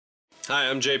Hi,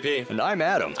 I'm JP. And I'm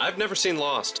Adam. I've never seen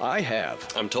Lost. I have.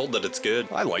 I'm told that it's good.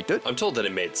 I liked it. I'm told that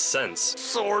it made sense.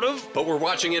 Sort of. But we're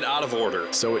watching it out of order.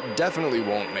 So it definitely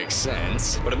won't make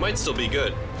sense. But it might still be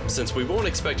good. Since we won't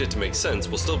expect it to make sense,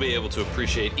 we'll still be able to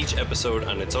appreciate each episode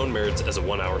on its own merits as a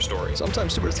 1-hour story.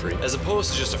 Sometimes 2 or 3. As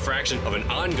opposed to just a fraction of an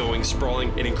ongoing,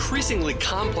 sprawling, and increasingly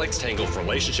complex tangle of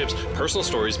relationships, personal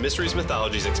stories, mysteries,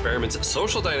 mythologies, experiments,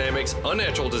 social dynamics,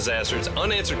 unnatural disasters,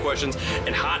 unanswered questions,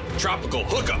 and hot tropical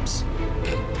hookups.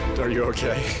 Are you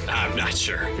okay? I'm not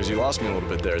sure. Because you lost me a little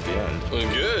bit there at the end.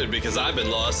 Well, good, because I've been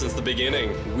lost since the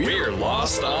beginning. We're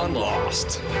lost on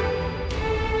Lost.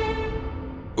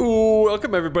 Ooh,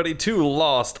 welcome everybody to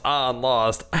Lost on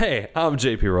Lost. Hey, I'm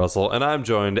JP Russell, and I'm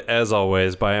joined, as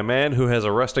always, by a man who has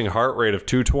a resting heart rate of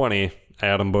 220,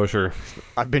 Adam Busher.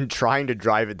 I've been trying to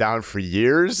drive it down for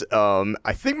years.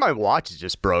 I think my watch is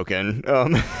just broken.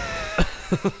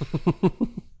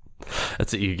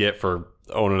 That's what you get for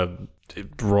owning a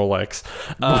Rolex.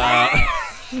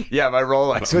 Yeah, my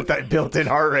Rolex with that built-in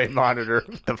heart rate monitor.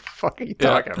 What the fuck are you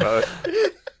talking about?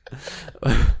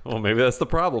 Well, maybe that's the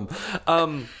problem.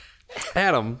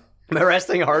 Adam. My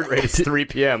resting heart rate is 3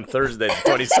 p.m. Thursday, the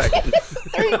 22nd.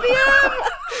 3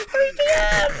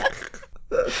 p.m.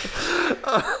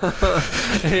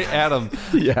 Hey, Adam.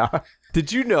 Yeah.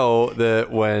 Did you know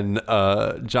that when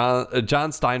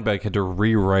John Steinbeck had to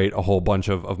rewrite a whole bunch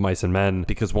of Mice and Men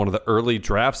because one of the early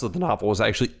drafts of the novel was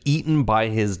actually eaten by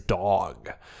his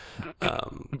dog?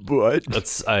 What?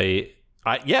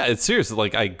 Yeah, it's serious.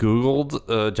 Like, I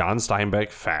Googled John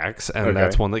Steinbeck facts, and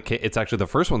that's one that it's actually the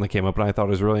first one that came up, and I thought it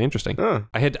was really interesting.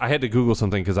 I had to Google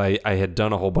something because I had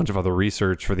done a whole bunch of other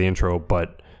research for the intro,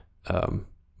 but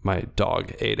my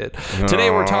dog ate it. Today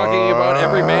we're talking about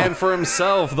Every Man for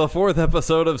Himself, the 4th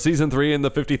episode of Season 3 and the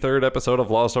 53rd episode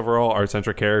of Lost Overall. Our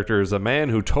centric character is a man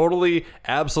who totally,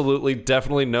 absolutely,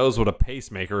 definitely knows what a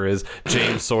pacemaker is,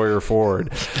 James Sawyer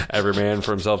Ford. Every Man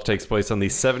for Himself takes place on the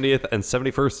 70th and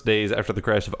 71st days after the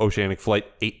crash of Oceanic Flight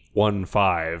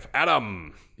 815.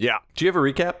 Adam! Yeah. Do you have a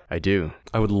recap? I do.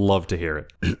 I would love to hear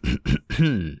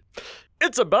it.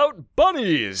 It's about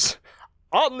bunnies!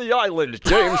 On the island,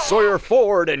 James Sawyer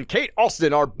Ford and Kate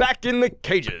Austin are back in the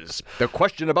cages. The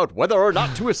question about whether or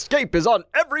not to escape is on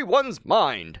everyone's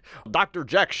mind. Dr.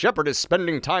 Jack Shepard is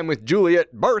spending time with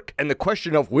Juliet Burke, and the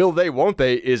question of will they, won't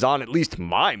they is on at least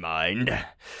my mind.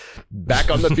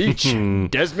 Back on the beach,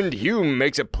 Desmond Hume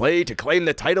makes a play to claim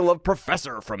the title of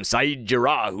professor from Saeed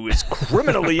Jarrah, who is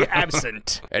criminally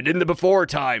absent. And in the before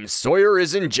times, Sawyer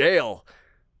is in jail.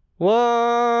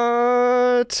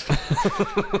 What?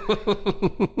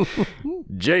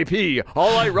 JP,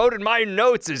 all I wrote in my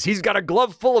notes is he's got a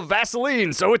glove full of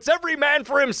Vaseline, so it's every man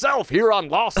for himself here on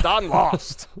Lost on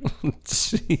Lost.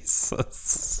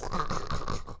 Jesus.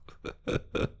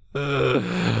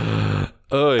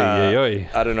 Oy.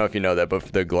 I don't know if you know that, but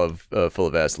the glove full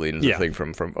of Vaseline is a thing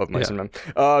from of Mice and Men.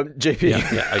 JP.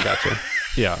 Yeah, I gotcha.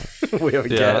 Yeah. We have a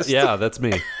guest. Yeah, that's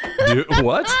me.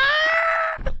 What?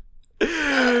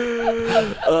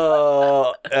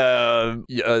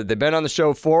 They've been on the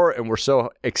show before, and we're so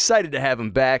excited to have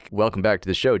them back. Welcome back to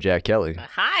the show, Jack Kelly.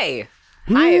 Hi.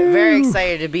 Very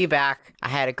excited to be back. I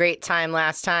had a great time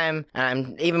last time, and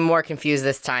I'm even more confused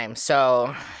this time,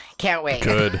 so can't wait.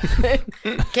 Good.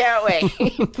 Can't wait.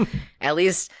 At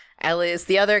least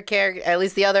the other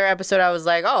episode, I was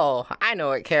like, oh, I know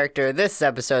what character this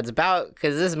episode's about,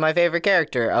 because this is my favorite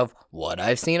character of what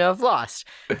I've seen of Lost.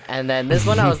 And then this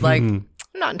one, I was like,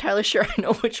 I'm not entirely sure I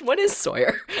know which one is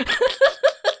Sawyer.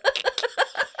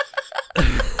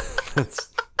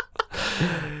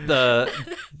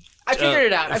 I figured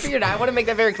it out. I want to make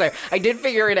that very clear. I did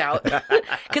figure it out.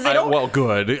 Because I don't... Well,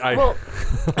 good.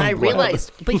 I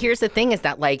realized, but here's the thing is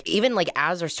that, like, even, like,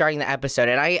 as they're starting the episode,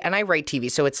 and I write TV,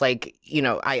 so it's like, you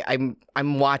know,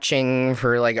 I'm watching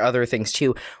for, like, other things,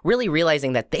 too, really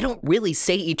realizing that they don't really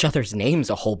say each other's names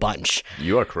a whole bunch.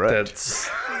 You are correct.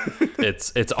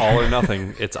 It's all or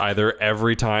nothing. It's either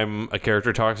every time a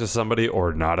character talks to somebody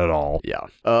or not at all. Yeah.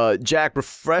 Jack,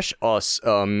 refresh us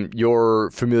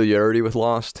your familiarity with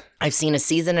Lost. I've seen a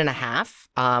season and a half.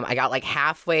 I got like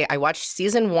halfway. I watched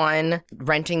season 1,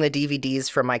 renting the DVDs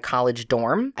from my college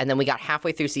dorm, and then we got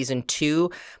halfway through season 2.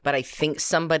 But I think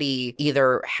somebody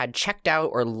either had checked out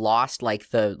or lost like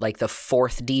the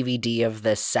 4th DVD of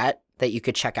this set that you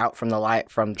could check out from the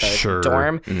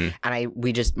dorm. Mm-hmm.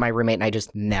 And my roommate and I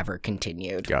just never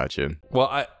continued. Gotcha.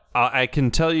 Well, I can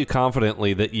tell you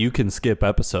confidently that you can skip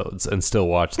episodes and still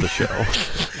watch the show.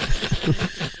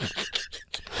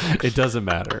 It doesn't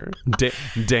matter.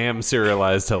 Damn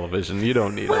serialized television. You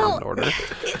don't need it in order. The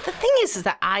thing is, is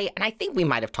that I think we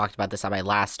might have talked about this on my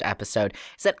last episode,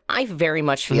 is that I very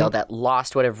much feel that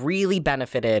Lost would have really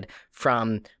benefited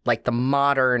from like the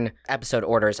modern episode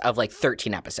orders of like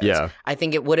 13 episodes. Yeah. I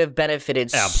think it would have benefited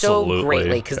so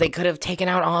greatly because they could have taken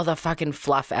out all the fucking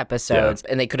fluff episodes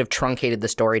and they could have truncated the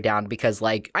story down because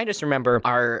like I just remember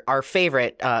our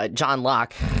favorite John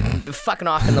Locke fucking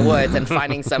off in the woods and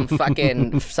finding some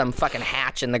fucking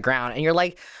hatch in the ground and you're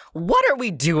like, what are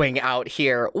we doing out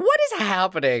here? What is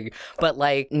happening? But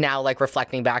like now, like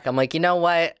reflecting back, I'm like, you know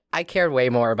what? I cared way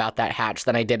more about that hatch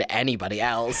than I did anybody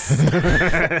else.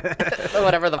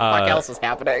 Whatever the fuck else was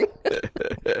happening.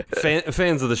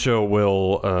 Fans of the show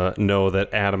will know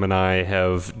that Adam and I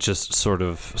have just sort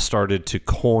of started to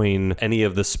coin any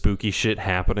of the spooky shit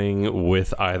happening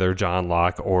with either John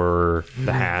Locke or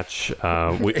the hatch.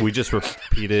 We just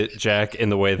repeat it, Jack, in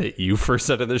the way that you first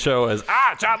said in the show as,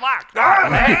 John Locke! The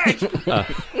hatch!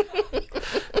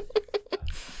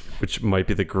 Which might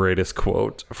be the greatest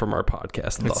quote from our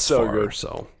podcast thus far. Good.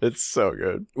 So it's so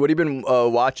good. What have you been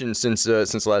watching since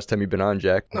the last time you've been on,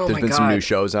 Jack? There's been some new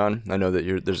shows on. I know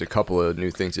that there's a couple of new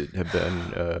things that have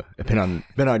been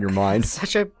on your mind.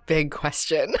 Such a big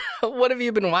question. What have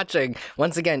you been watching?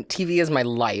 Once again, TV is my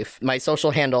life. My social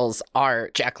handles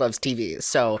are Jack Loves TV.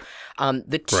 So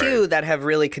the two that have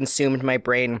really consumed my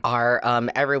brain are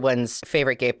everyone's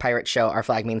favorite gay pirate show, Our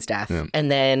Flag Means Death. Yeah.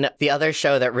 And then the other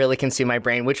show that really consumed my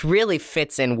brain, which really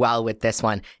fits in well with this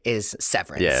one, is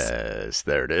Severance. Yes,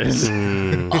 there it is.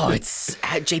 It's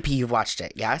JP, you've watched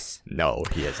it, yes? No,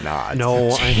 he has not.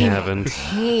 No, I haven't.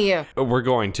 Yeah. We're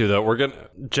going to though.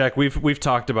 Jack, we've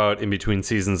talked about in between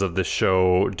seasons of this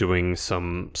show doing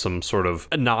some sort of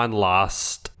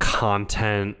non-Lost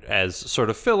content as sort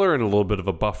of filler and a little bit of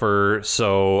a buffer.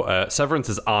 So Severance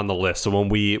is on the list. So when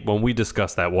we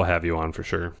discuss that, we'll have you on for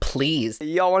sure. Please.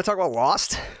 Y'all want to talk about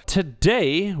Lost?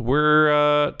 Today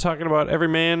we're talking about Every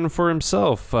Man for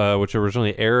Himself, which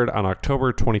originally aired on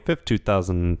October 25th,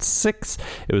 2006.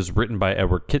 It was written by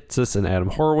Edward Kitsis and Adam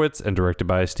Horowitz and directed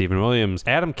by Stephen Williams.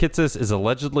 Adam Kitsis is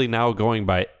allegedly now going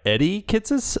by Eddie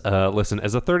Kitsis. Listen,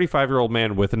 as a 35-year-old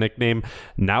man with a nickname,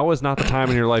 now is not the time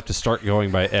in your life to start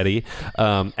going by Eddie.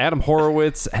 Adam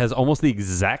Horowitz has almost the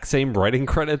exact same writing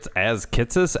credits as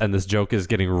Kitsis, and this joke is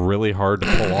getting really hard to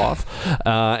pull off.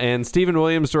 And Stephen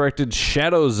Williams directed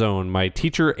Shadow Zone, My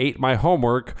Teacher Ate My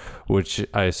Homework, which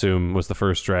I assume was the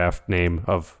first draft name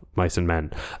of Mice and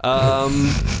Men.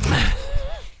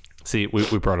 See,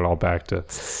 we brought it all back to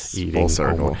eating. Full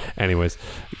circle. Homework. Anyways,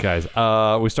 guys,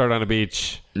 we start on a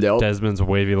beach. Yep. Desmond's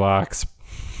wavy locks.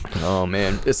 Oh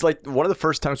man, it's like one of the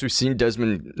first times we've seen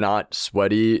Desmond not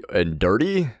sweaty and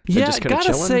dirty. Yeah, just gotta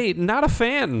chilling. say, not a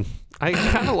fan. I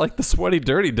kind of like the sweaty,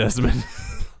 dirty Desmond.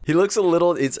 He looks a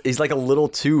little. He's like a little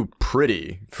too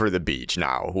pretty for the beach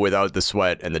now, without the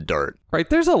sweat and the dirt. Right,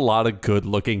 there's a lot of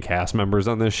good-looking cast members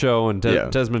on this show, and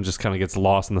Desmond just kind of gets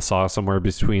lost in the sauce somewhere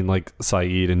between like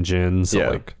Saeed and Jin.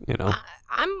 So like, you know.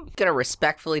 I'm gonna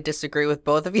respectfully distribute with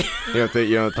both of you. You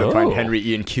don't find Henry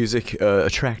Ian Cusick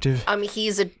attractive?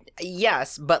 He's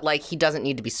yes, but like he doesn't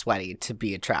need to be sweaty to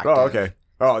be attractive. Oh, okay.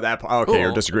 Oh, okay.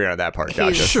 You're disagreeing on that part.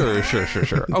 Gotcha.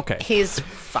 Sure. Okay. He's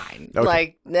fine.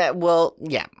 Okay. Like, well,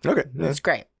 yeah. Okay. Yeah. It's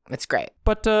great. It's great.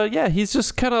 But he's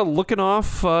just kind of looking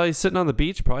off. He's sitting on the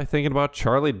beach, probably thinking about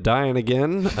Charlie dying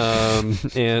again, and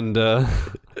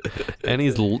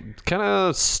he's kind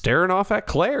of staring off at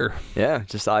Claire. Yeah,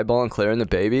 just eyeballing Claire and the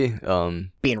baby.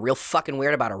 Being real fucking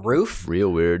weird about a roof.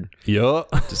 Real weird. Yeah.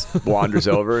 Just wanders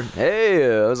over. Hey,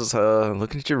 I was just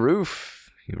looking at your roof.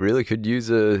 You really could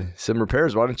use some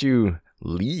repairs. Why don't you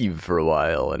leave for a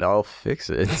while and I'll fix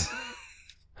it?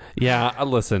 Yeah,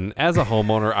 listen, as a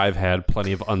homeowner, I've had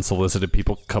plenty of unsolicited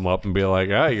people come up and be like,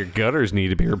 your gutters need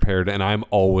to be repaired. And I'm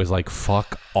always like,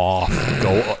 fuck off.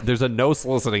 Go. There's a no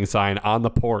soliciting sign on the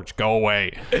porch. Go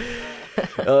away.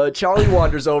 Charlie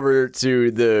wanders over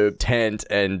to the tent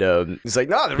and he's like,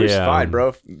 no, the roof's fine,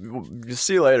 bro.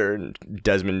 See you later. And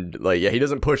Desmond, he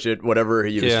doesn't push it, whatever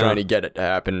he was trying to get it to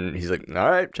happen. He's like,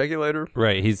 all right, check you later.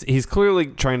 Right. He's clearly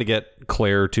trying to get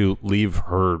Claire to leave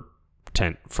her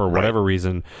tent for whatever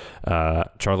reason.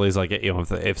 Charlie's like,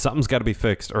 if something's got to be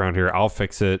fixed around here, I'll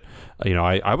fix it.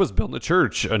 I was building a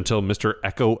church until Mr.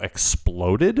 Echo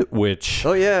exploded, which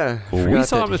we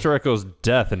saw Mr. Echo's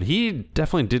death, and he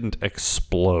definitely didn't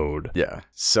explode. Yeah.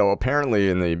 So apparently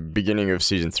in the beginning of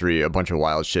season 3, a bunch of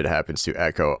wild shit happens to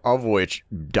Echo, of which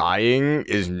dying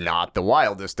is not the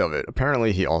wildest of it.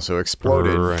 Apparently he also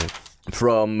exploded. Right.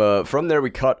 From there, we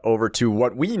cut over to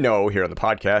what we know here on the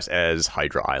podcast as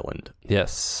Hydra Island.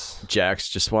 Yes. Jack's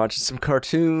just watching some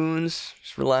cartoons,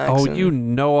 just relaxing.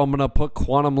 Oh, I'm going to put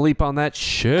Quantum Leap on that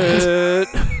shit.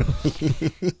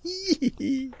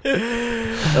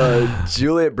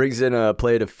 Juliet brings in a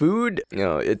plate of food.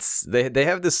 It's they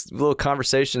have this little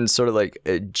conversation, sort of like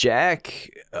Jack.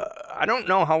 I don't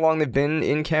know how long they've been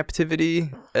in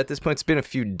captivity at this point. It's been a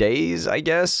few days, I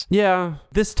guess. Yeah,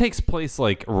 this takes place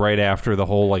like right after the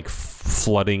whole like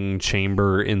flooding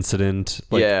chamber incident.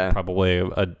 Like, probably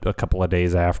a couple of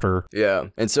days after. Yeah,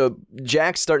 and so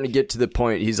Jack's starting to get to the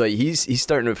point. He's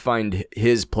starting to find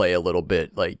his play a little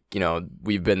bit. Like,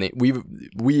 we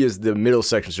as the middle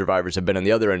section survivors have been on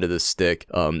the other end of the stick.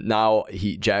 Now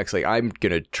Jack's like, I'm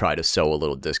gonna try to sow a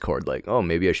little discord. Like, oh,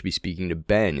 maybe I should be speaking to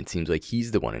Ben. It seems like he's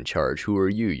the one in charge. Who are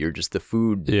you? You're just the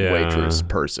food waitress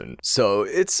person. So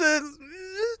it's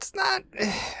not.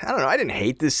 I don't know. I didn't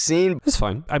hate this scene. It's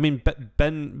fine. I mean,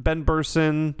 Ben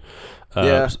Burson.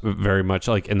 Very much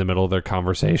like in the middle of their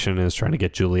conversation is trying to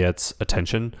get Juliet's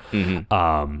attention.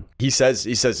 Mm-hmm. He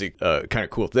says a kind of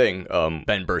cool thing.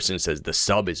 Ben Burson says the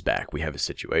sub is back. We have a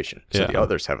situation. So the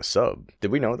others have a sub. Did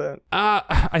we know that?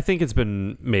 I think it's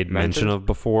been made mention of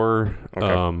before.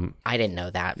 Okay. I didn't know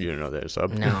that. You didn't know that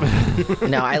sub?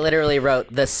 No, I literally wrote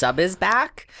the sub is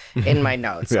back in my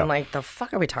notes. I'm like, the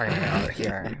fuck are we talking about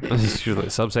here?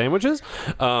 Sub sandwiches.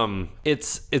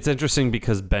 It's interesting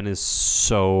because Ben is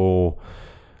so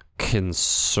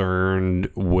concerned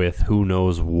with who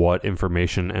knows what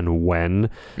information and when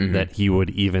that he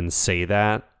would even say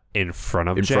that in front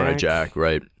of Jack,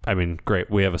 right? I mean,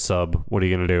 great, we have a sub. What are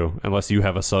you gonna do? Unless you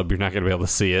have a sub, you're not gonna be able to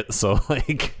see it. So,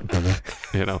 like,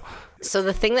 So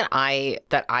the thing that I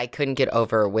couldn't get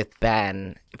over with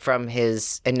Ben from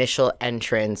his initial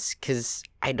entrance, because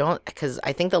I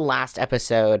think the last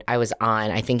episode I was on,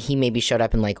 I think he maybe showed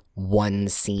up in like one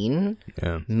scene,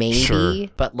 maybe, sure.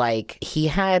 But like he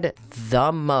had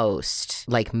the most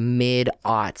like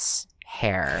mid-aughts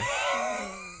hair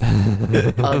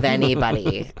of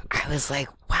anybody. I was like,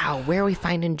 wow, where are we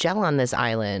finding gel on this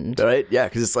island? Right? Yeah,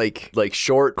 because it's like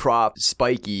short crop,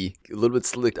 spiky, a little bit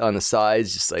slicked on the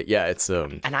sides. Just like, it's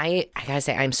And I gotta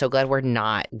say, I'm so glad we're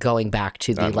not going back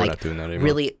to the we're not doing that anymore.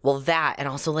 Really, well, that and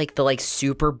also like the like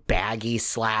super baggy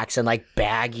slacks and like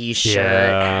baggy shirt.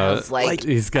 Yeah, I was like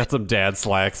he's got some dad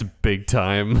slacks, big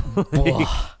time.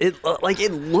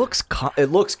 it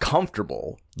looks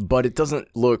comfortable, but it doesn't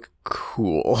look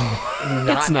cool.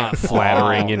 It's not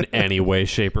flattering in any way,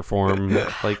 shape, or form.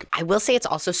 Like, I will say it's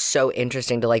also so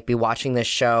interesting to like be watching this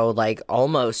show like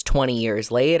almost 20 years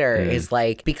later is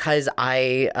like, because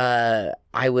I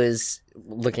was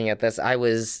looking at this, I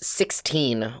was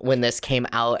 16 when this came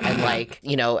out, and like,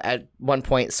 at one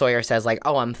point Sawyer says like,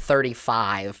 oh, I'm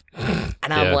 35, and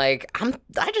I'm like,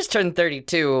 I just turned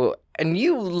 32 and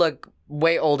you look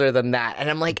way older than that. And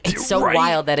I'm like, it's so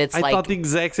wild that it's I like, thought the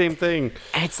exact same thing.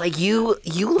 And it's like you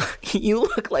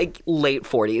look like late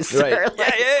 40s, sir. Right.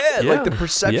 Like, yeah. Like the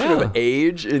perception of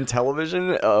age in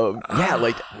television.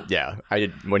 I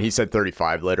did when he said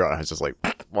 35 later on. I was just like,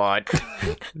 what?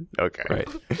 Okay. Right.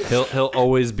 He'll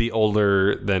always be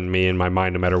older than me in my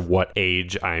mind, no matter what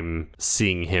age I'm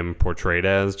seeing him portrayed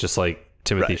as. Just like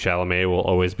Timothy Chalamet will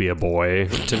always be a boy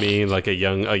to me, like a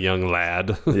young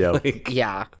lad.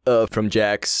 Yeah. From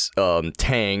Jack's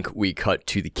tank, we cut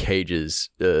to the cages.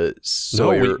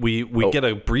 We get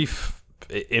a brief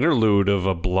interlude of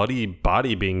a bloody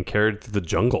body being carried through the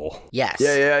jungle. Yes.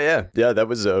 Yeah. That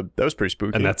was pretty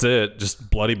spooky. And that's it. Just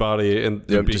bloody body and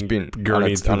just being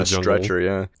gurneyed on through a the jungle. stretcher.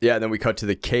 Yeah. Yeah. And then we cut to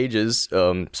the cages.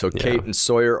 Kate and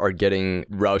Sawyer are getting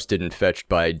rousted and fetched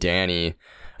by Danny.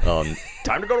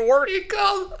 Time to go to work.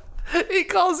 He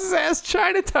calls his ass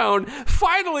Chinatown.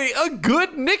 Finally, a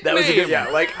good nickname. That was a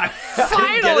good,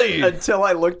 finally. Until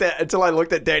I looked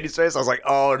at Danny's face, I was like,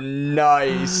 oh,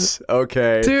 nice.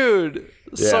 Okay, dude.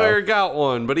 Yeah. Sawyer got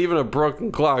one, but even a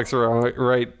broken clock's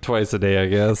right twice a day, I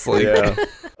guess. Like,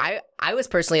 I was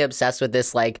personally obsessed with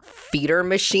this like feeder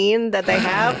machine that they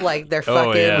have, like they're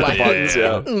fucking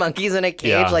monkeys in a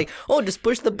cage. Like, oh, just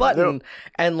push the button,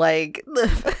 and like.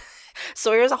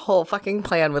 Sawyer's a whole fucking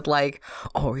plan with like,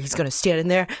 oh, he's gonna stand in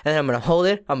there and then I'm gonna hold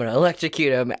it, I'm gonna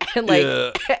electrocute him, and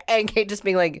like, and Kate just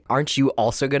being like, aren't you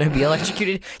also gonna be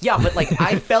electrocuted? Yeah, but like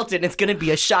I felt it, and it's gonna be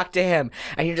a shock to him,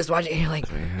 and you're just watching, and you're like,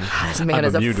 this man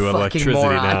is a fucking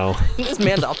moron. Now. This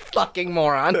man's a fucking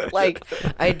moron. Like,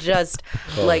 I just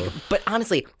like, but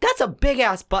honestly, that's a big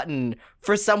ass button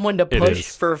for someone to push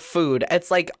for food.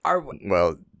 It's like,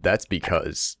 that's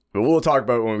because. We'll talk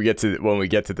about it when we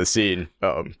get to the scene.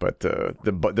 But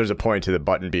there's a point to the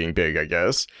button being big, I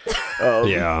guess.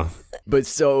 But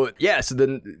so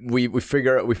then we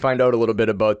find out a little bit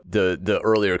about the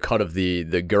earlier cut of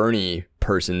the gurney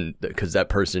person, because that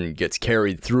person gets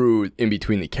carried through in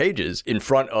between the cages in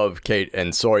front of Kate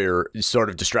and Sawyer, sort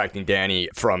of distracting Danny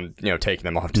from, taking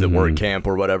them off to the ward camp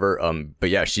or whatever. But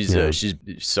yeah, she's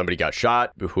somebody got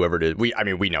shot, whoever it is.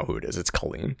 We know who it is. It's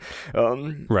Colleen.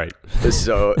 Right.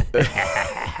 So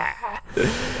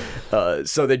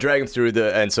so they drag him through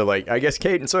and so I guess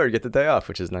Kate and Sawyer get the day off,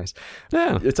 which is nice.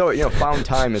 Yeah. It's always, found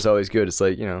time is always good. It's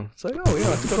like, we don't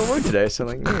have to go to work today, so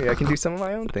maybe I can do some of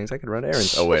my own things. I could run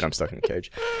errands. Oh wait, I'm stuck in a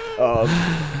cage. Or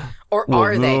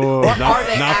are they? Or are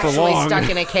they not for actually long. stuck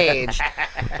in a cage?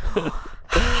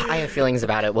 I have feelings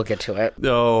about it. We'll get to it.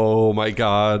 Oh my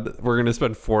God. We're going to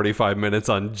spend 45 minutes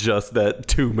on just that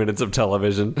 2 minutes of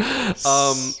television.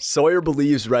 Sawyer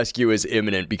believes rescue is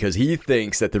imminent because he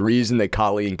thinks that the reason that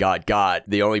Colleen got,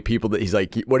 the only people that he's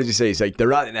like, what does he say? He's like, they're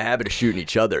not in the habit of shooting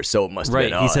each other, so it must have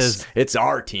been us. He says, it's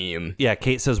our team. Yeah,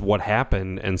 Kate says, what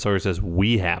happened? And Sawyer says,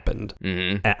 we happened.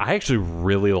 Mm-hmm. And I actually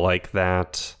really like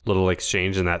that little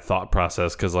exchange and that thought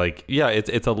process because,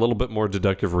 it's a little bit more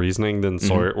deductive reasoning than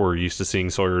Sawyer we're used to seeing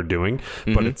Sawyer doing,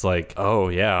 but it's like, oh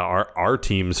yeah, our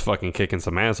team's fucking kicking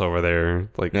some ass over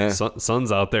there.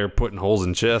 Son's out there putting holes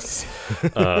in chests,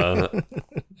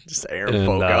 just airing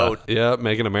folk out. Yeah,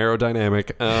 making them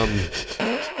aerodynamic.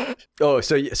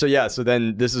 So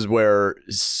then this is where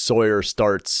Sawyer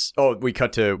starts. Oh, we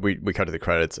cut to the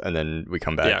credits and then we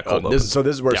come back. Yeah, this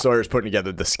is where Sawyer's putting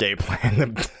together the escape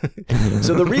plan.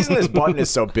 So the reason this button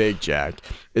is so big, Jack,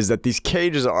 is that these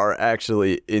cages are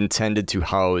actually intended to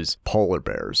house polar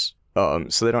bears.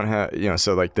 So they don't have,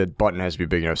 so the button has to be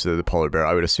big enough so that the polar bear,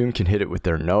 I would assume, can hit it with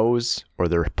their nose or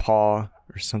their paw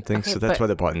or something. Okay, so that's why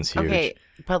the button's huge. Okay,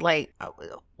 but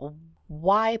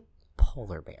why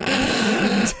polar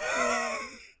bears?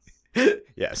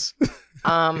 Yes.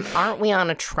 Aren't we on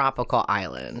a tropical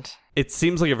island? It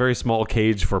seems like a very small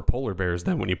cage for polar bears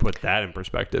then when you put that in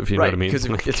perspective. You know what I mean? Because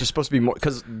it's supposed to be more,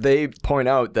 because they point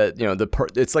out that,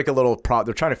 it's like a little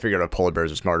they're trying to figure out if polar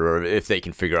bears are smarter, if they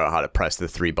can figure out how to press the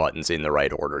 3 buttons in the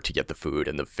right order to get the food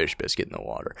and the fish biscuit in the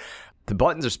water. The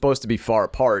buttons are supposed to be far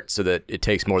apart so that it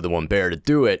takes more than one bear to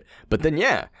do it. But then,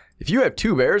 if you have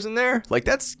 2 bears in there,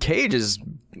 that's cage is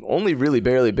only really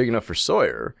barely big enough for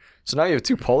Sawyer. So now you have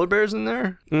 2 polar bears in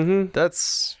there? Mm-hmm.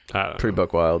 That's pretty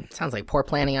buck wild. Sounds like poor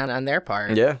planning on their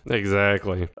part. Yeah.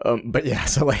 Exactly. But yeah,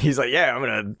 so he's like, I'm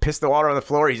going to piss the water on the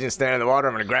floor. He's going to stand in the water.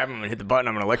 I'm going to grab him and hit the button.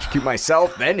 I'm going to electrocute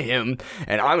myself, then him,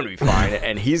 and I'm going to be fine.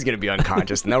 And he's going to be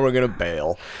unconscious. And then we're going to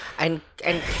bail. And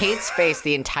Kate's face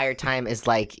the entire time is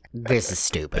like, this is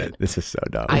stupid. This is so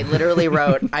dumb. I literally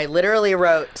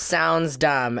wrote sounds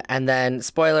dumb. And then,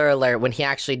 spoiler alert, when he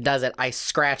actually does it, I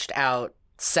scratched out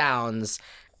sounds.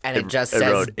 And it just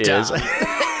says dumb.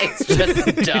 It's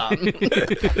just dumb.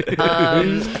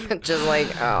 Just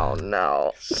like, oh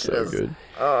no. So good.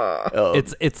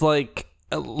 It's like,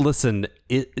 listen,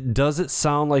 does it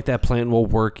sound like that plan will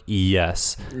work?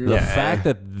 Yes. The fact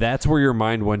that that's where your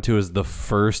mind went to as the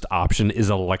first option is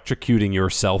electrocuting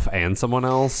yourself and someone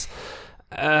else.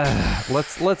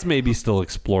 Let's maybe still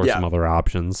explore some other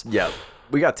options. Yeah.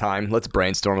 We got time. Let's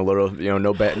brainstorm a little.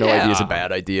 No idea is a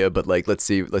bad idea, but let's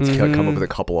see. Let's come up with a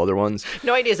couple other ones.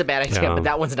 No idea is a bad idea, but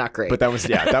that one's not great. But that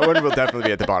one will definitely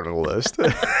be at the bottom of the list.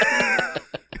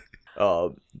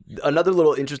 Another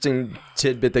little interesting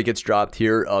tidbit that gets dropped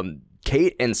here.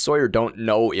 Kate and Sawyer don't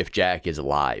know if Jack is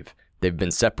alive. They've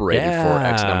been separated for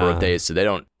X number of days, so they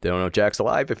don't know if Jack's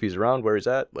alive, if he's around, where he's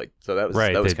at. So that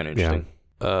was kind of interesting.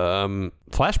 Yeah.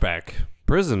 Flashback.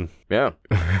 Prison. Yeah.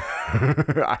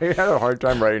 I had a hard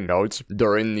time writing notes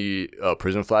during the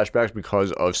prison flashbacks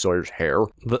because of Sawyer's hair.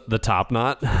 The top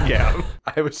knot? Yeah.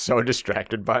 I was so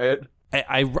distracted by it.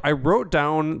 I wrote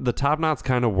down the top knot's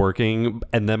kind of working,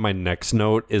 and then my next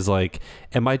note is like,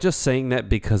 am I just saying that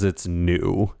because it's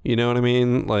new? You know what I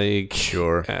mean?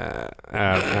 Sure.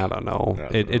 I don't know.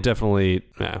 It definitely,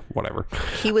 whatever.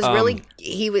 He was really,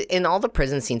 in all the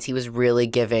prison scenes, he was really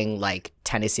giving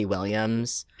Tennessee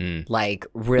Williams,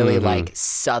 really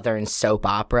Southern soap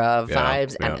opera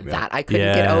vibes, and that I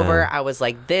couldn't get over. I was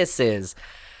like, this is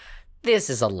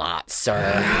a lot,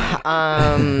 sir.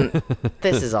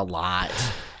 This is a lot.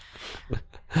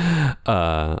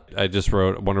 I just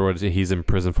wrote, wonder what he's in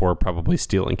prison for, probably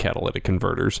stealing catalytic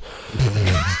converters.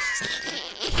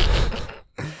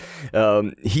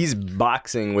 He's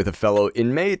boxing with a fellow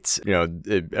inmate.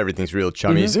 Everything's real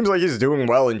chummy. He seems like he's doing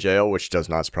well in jail, which does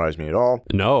not surprise me at all.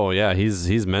 No, yeah,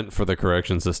 he's meant for the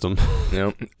correction system.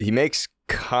 He makes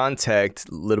contact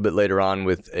a little bit later on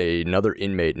with another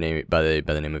inmate named by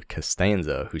the name of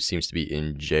Costanza, who seems to be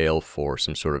in jail for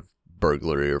some sort of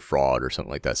burglary or fraud or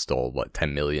something like that. Stole, what,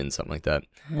 10 million, something like that.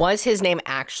 Was his name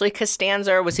actually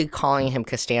Costanza, or was he calling him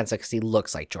Costanza because he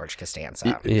looks like George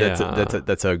Costanza?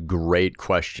 That's a great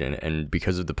question. And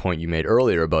because of the point you made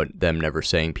earlier about them never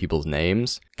saying people's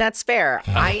names. That's fair.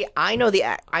 I know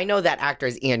that actor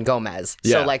is Ian Gomez.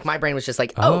 Yeah. So like my brain was just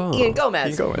like, Ian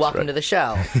Gomez. Welcome right. to the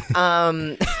show.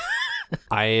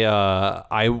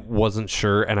 I wasn't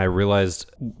sure, and I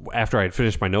realized after I had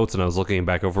finished my notes and I was looking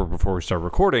back over before we started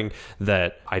recording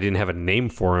that I didn't have a name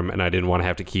for him, and I didn't want to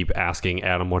have to keep asking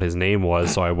Adam what his name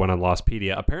was, so I went on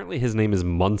Lostpedia. Apparently his name is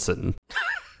Munson.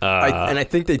 And I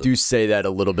think they do say that a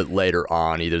little bit later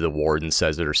on. Either the warden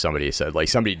says it or somebody said, like,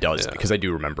 somebody does, because I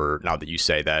do remember, now that you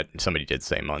say that, somebody did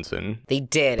say Munson. They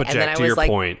did. But and Jack, then to I was your like,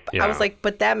 point, I was like,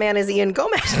 but that man is Ian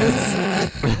Gomez.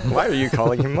 Why are you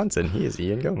calling him Munson? He is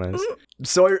Ian Gomez.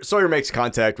 Sawyer makes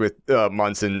contact with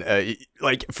Munson.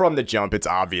 Like, from the jump, it's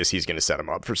obvious he's going to set him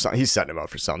up for something. He's setting him up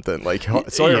for something. Like,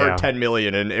 Sawyer heard 10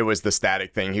 million, and it was the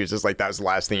static thing. He was just like, that was the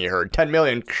last thing he heard. 10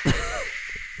 million.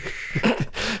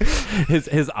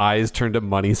 His eyes turned to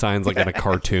money signs like in a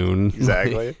cartoon.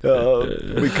 Exactly.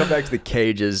 We come back to the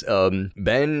cages.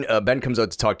 Ben comes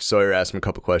out to talk to Sawyer, ask him a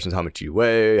couple questions. How much do you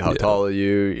weigh? How tall are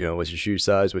you? You know, what's your shoe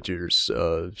size? What's your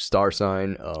star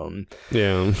sign?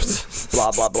 Yeah.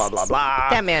 Blah, blah, blah, blah, blah.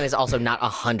 That man is also not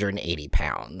 180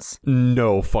 pounds.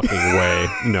 No fucking way.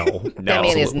 No. That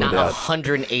man is not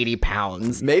 180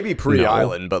 pounds. Maybe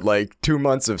pre-island, but like 2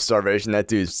 months of starvation, that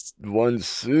dude's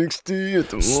 160 at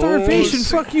the most. Starvation?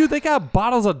 Fuck you. They got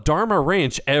bottles of Dharma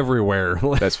Ranch everywhere.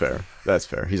 That's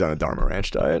fair. He's on a Dharma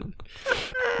Ranch diet.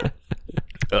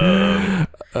 How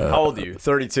old are you?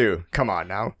 32. Come on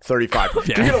now. 35.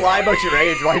 You're going to lie about your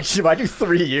age. Why do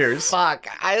 3 years? Fuck.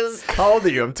 How old are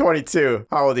you? I'm 22.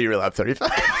 How old are you? Really? I'm 35.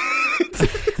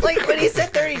 Like, when he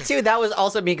said 32, that was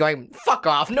also me going, fuck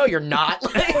off. No, you're not.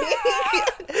 Like,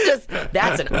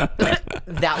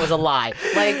 that was a lie.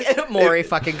 Like, Maury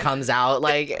fucking comes out.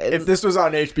 Like, if this was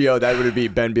on HBO, that would be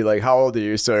Ben be like, how old are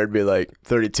you? So it'd be like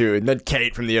 32. And then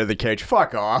Kate from the other cage,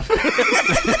 fuck off.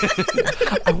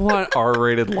 I want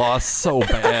R-rated Lost so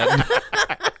bad.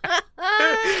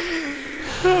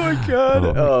 Oh my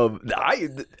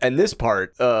god! And this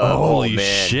part, holy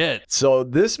man. shit! So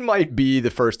this might be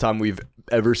the first time we've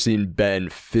ever seen Ben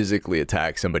physically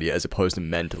attack somebody as opposed to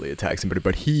mentally attack somebody,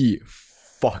 but he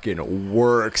fucking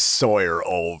works Sawyer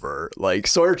over. Like,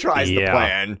 Sawyer tries the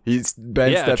plan.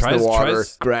 Ben steps in the water,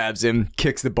 grabs him,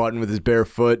 kicks the button with his bare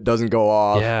foot, doesn't go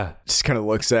off. Yeah. Just kind of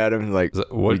looks at him like,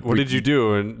 what did you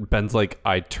do? And Ben's like,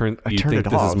 I think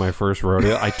this is my first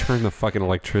rodeo? I turned the fucking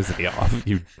electricity off.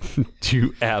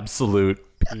 You absolute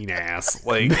penis.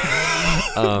 Like,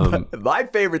 my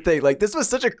favorite thing, like, this was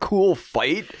such a cool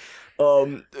fight.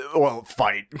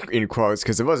 Fight in quotes,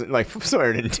 because it wasn't like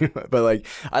Sawyer didn't do it, but like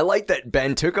I like that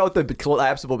Ben took out the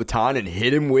collapsible baton and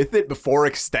hit him with it before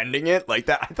extending it. Like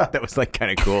that, I thought that was like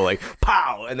kind of cool. Like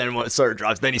pow, and then when Sawyer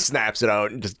drops, then he snaps it out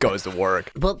and just goes to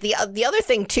work. Well, the other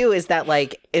thing too is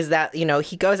that you know,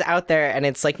 he goes out there and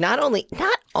it's like not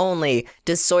only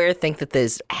does Sawyer think that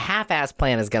this half-ass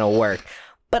plan is gonna work,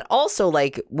 but also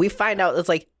like we find out it's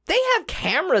like, they have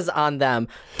cameras on them.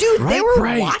 Dude, they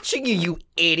were watching you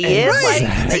idiot. Exactly.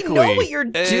 Like, they know what you're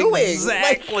doing.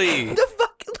 Exactly. Like, the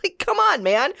fuck? Like, come on,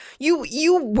 man.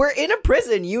 You were in a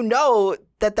prison. You know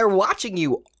that they're watching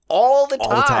you all the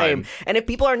time. And if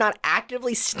people are not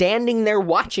actively standing there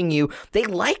watching you, they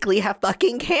likely have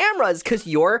fucking cameras because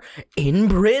you're in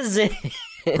prison.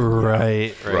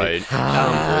 Right.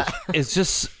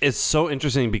 It's so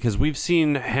interesting because we've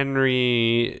seen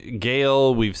Henry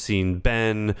Gale, we've seen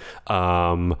Ben,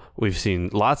 we've seen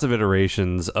lots of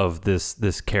iterations of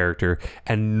this character,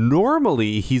 and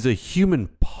normally he's a human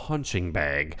punching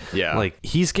bag. Yeah, like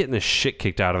he's getting the shit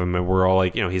kicked out of him, and we're all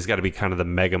like, you know, he's got to be kind of the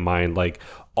mega mind, like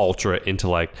ultra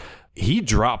intellect. He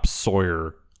drops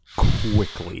Sawyer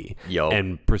quickly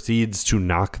and proceeds to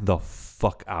knock the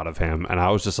fuck out of him, and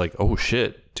I was just like, oh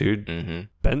shit, dude.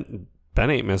 Ben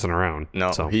ain't messing around.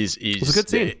 No, so, he's it was a good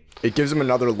scene. It gives him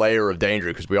another layer of danger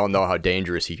because we all know how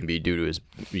dangerous he can be due to his,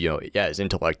 his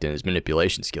intellect and his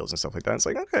manipulation skills and stuff like that. It's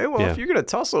like, okay, well, if you're gonna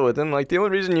tussle with him, like the only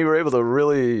reason you were able to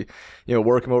really,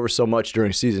 work him over so much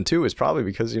during season 2 is probably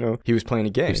because he was playing a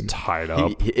game. He's tied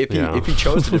up. If he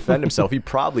chose to defend himself, he'd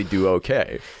probably do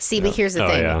okay. See, but here's the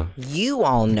thing: you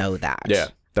all know that. Yeah,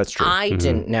 that's true. I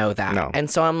didn't know that,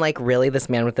 and so I'm like, really, this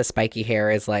man with the spiky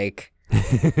hair is like.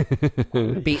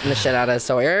 Beating the shit out of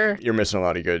Sawyer. You're missing a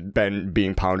lot of good Ben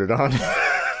being pounded on.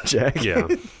 Jack. Yeah.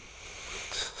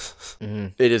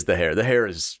 It is the hair. The hair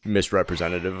is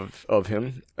misrepresentative of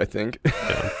him, I think.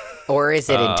 Yeah. Or is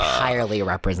it entirely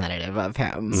representative of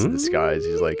him? It's disguise.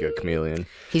 He's like a chameleon.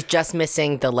 He's just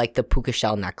missing the puka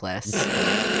shell necklace.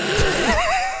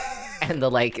 And the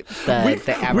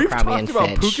Abercrombie We've talked and about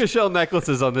Fitch. puka shell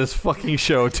necklaces on this fucking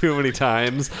show too many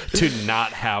times to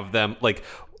not have them. Like,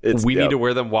 we need to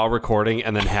wear them while recording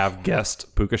and then have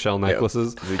guest puka shell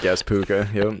necklaces. The guest puka.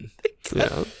 Yep.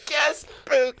 Yeah. Guest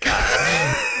puka.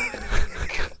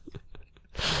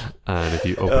 And if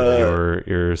you open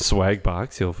your swag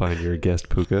box, you'll find your guest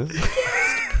puka.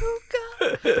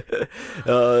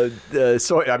 So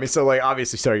like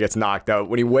obviously Sawyer gets knocked out.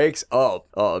 When he wakes up,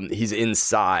 he's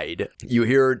inside. You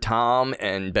hear Tom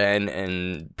and Ben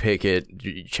and Pickett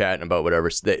chatting about whatever.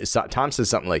 Tom says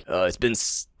something like, "It's been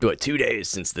 2 days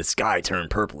since the sky turned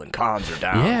purple and comms are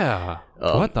down." Yeah.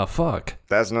 What the fuck?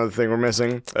 That's another thing we're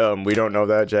missing. We don't know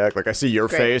that, Jack. Like I see your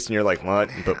face and you're like,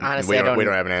 "What?" But honestly, we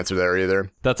don't have an answer there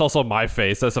either. That's also my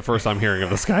face. That's the first I'm hearing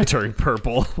of the sky turning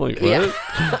purple. Like, what? Yeah.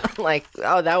 Like,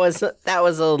 oh, that was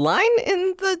a line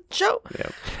in the show. Yeah.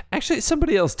 Actually,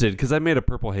 somebody else did, because I made a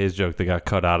purple haze joke that got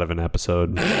cut out of an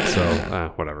episode.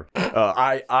 So, whatever.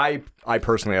 I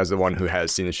personally, as the one who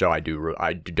has seen the show, I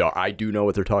do know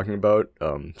what they're talking about.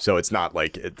 So it's not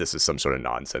like this is some sort of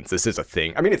nonsense. This is a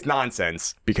thing. I mean, it's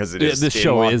nonsense because it is. This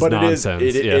show is nonsense.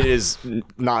 It is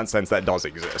nonsense that does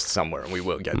exist somewhere, and we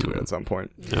will get to it at some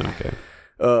point. Okay.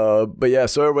 But yeah,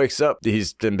 Sawyer wakes up.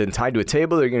 He's been tied to a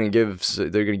table. They're gonna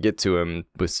get to him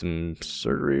with some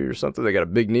surgery or something. They got a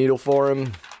big needle for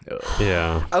him.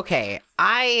 Yeah. Okay,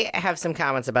 I have some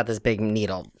comments about this big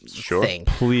needle thing.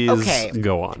 Please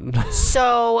go on.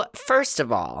 So, first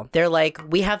of all, they're like,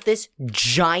 we have this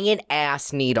giant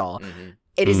ass needle. Mm-hmm.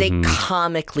 It is a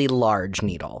comically large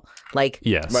needle. Like,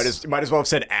 yes. Might as well have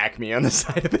said Acme on the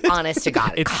side of it. Honest to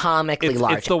God, comically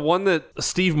large. It's the one that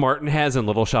Steve Martin has in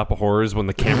Little Shop of Horrors when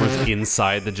the camera's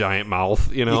inside the giant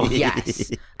mouth, you know? Yes.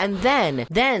 And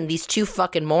then these two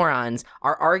fucking morons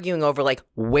are arguing over, like,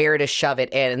 where to shove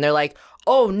it in. And they're like,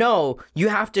 oh no, you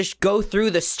have to go through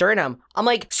the sternum. I'm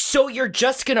like, so you're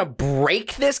just gonna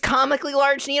break this comically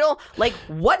large needle? Like,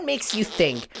 what makes you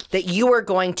think that you are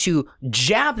going to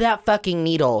jab that fucking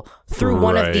needle through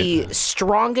one of the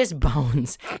strongest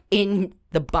bones in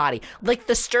the body? Like,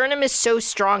 the sternum is so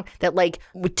strong that, like,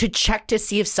 to check to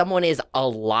see if someone is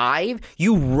alive,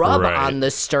 you rub on the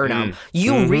sternum.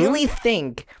 You really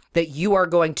think that you are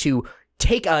going to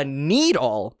take a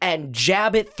needle and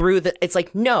jab it through it's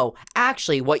like, no,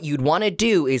 actually what you'd want to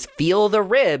do is feel the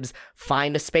ribs,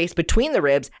 find a space between the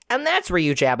ribs, and that's where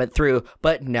you jab it through.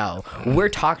 But no, we're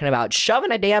talking about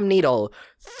shoving a damn needle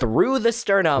through the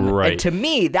sternum. And to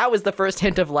me, that was the first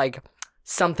hint of, like,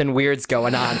 something weird's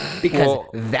going on, because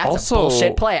that's also a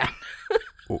bullshit plan.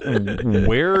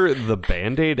 Where the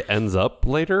Band-Aid ends up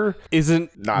later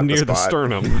isn't not near the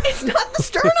sternum. It's not the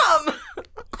sternum.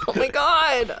 Oh my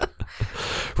God.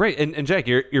 Right, and Jack,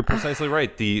 you're precisely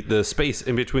right. The space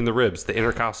in between the ribs, the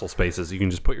intercostal spaces, you can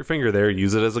just put your finger there,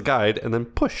 use it as a guide, and then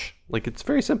push. Like, it's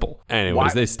very simple.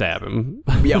 Anyways, they stab him.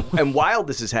 Yeah, and while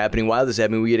this is happening,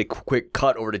 we get a quick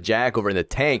cut over to Jack over in the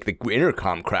tank. The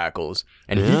intercom crackles,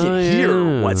 and he can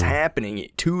hear what's happening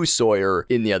to Sawyer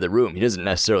in the other room. He doesn't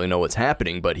necessarily know what's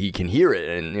happening, but he can hear it.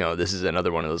 And, you know, this is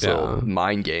another one of those little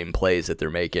mind game plays that they're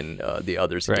making the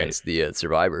others against the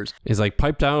survivors. He's like,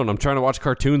 pipe down, I'm trying to watch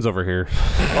cartoons over here.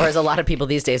 Or as a lot of people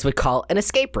these days would call, an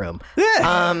escape room.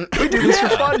 Yeah, we do this for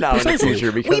fun now in the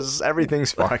future because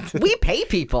everything's fucked. We pay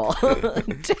people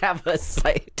to have us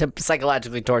to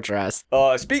psychologically torture us.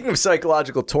 Speaking of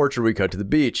psychological torture, we cut to the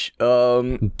beach.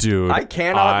 Dude, I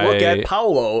cannot look at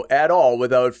Paolo at all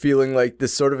without feeling like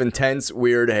this sort of intense,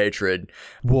 weird hatred.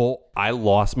 Well, I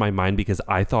lost my mind because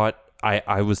I thought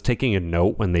I was taking a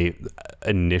note when they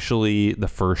initially, the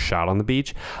first shot on the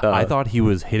beach, I thought he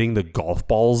was hitting the golf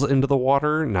balls into the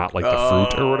water, not like the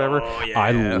fruit or whatever. Yeah.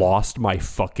 I lost my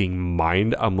fucking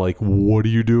mind. I'm like, what are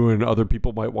you doing? Other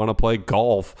people might want to play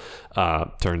golf.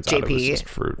 Turns out it was just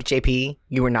fruit. JP,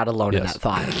 you were not alone in that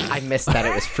thought. I missed that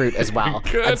it was fruit as well.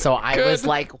 And so I was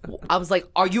like,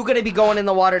 are you going to be going in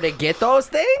the water to get those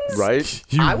things? Right?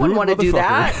 I wouldn't want to do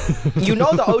that. You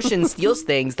know the ocean steals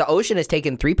things. The ocean has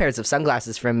taken 3 pairs of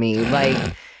sunglasses from me.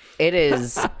 Like, it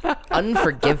is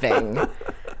unforgiving.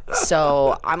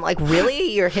 So I'm like,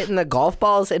 really? You're hitting the golf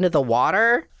balls into the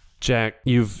water? Jack,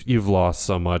 you've lost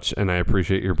so much, and I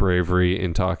appreciate your bravery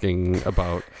in talking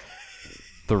about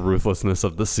the ruthlessness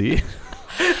of the sea.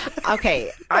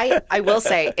 Okay, I will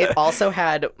say it also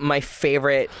had my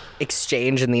favorite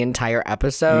exchange in the entire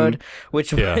episode,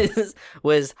 which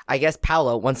was I guess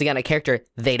Paolo, once again a character.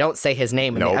 They don't say his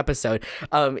name in the episode.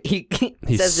 He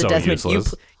says to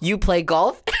Desmond, you play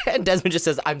golf? And Desmond just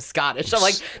says, I'm Scottish. I'm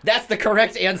like, that's the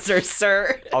correct answer,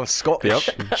 sir. I'm Scottish.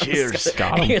 Cheers.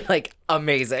 You're like,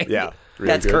 amazing. Yeah.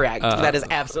 Really That's good. correct. That is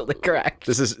absolutely correct.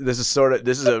 This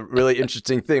is a really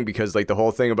interesting thing because like the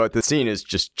whole thing about the scene is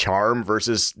just charm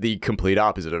versus the complete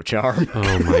opposite of charm.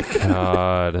 Oh my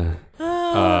god.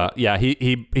 Yeah,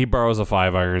 he borrows a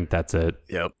 5-iron. That's it.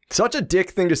 Yep. Such a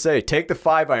dick thing to say. Take the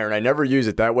 5-iron. I never use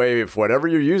it. That way, if whatever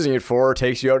you're using it for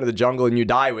takes you out into the jungle and you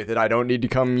die with it, I don't need to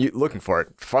come looking for it.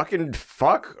 Fucking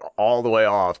fuck all the way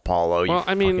off, Paulo. Well,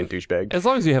 I mean, fucking douchebag. As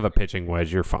long as you have a pitching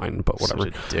wedge, you're fine. But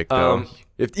whatever. Such a dick, though.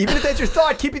 Even if that's your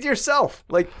thought, keep it to yourself.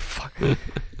 Like, fuck.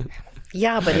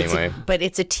 Yeah, but Anyway.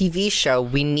 it's a TV show.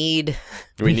 We need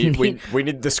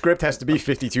the script has to be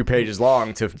 52 pages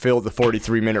long to fill the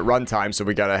 43-minute runtime, so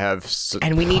we gotta have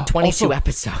and we need 22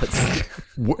 episodes.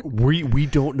 We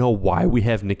don't know why we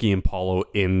have Nikki and Paulo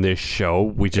in this show.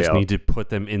 We just need to put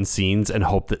them in scenes and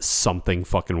hope that something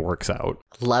fucking works out.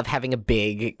 Love having a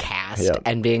big cast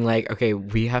and being like, okay,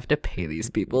 we have to pay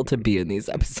these people to be in these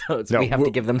episodes. We have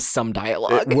to give them some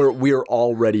dialogue. We're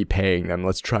already paying them.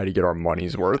 Let's try to get our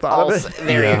money's worth out of it.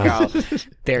 There you go.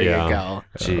 There you go.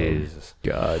 Jesus.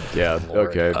 God, yeah.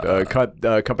 Lord. Okay.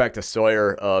 Cut back to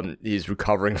Sawyer. He's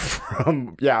recovering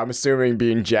from, I'm assuming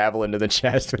being javelined to the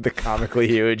chest with a comically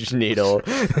huge needle.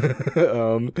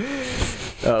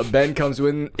 Ben comes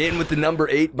in with the number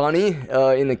 8 bunny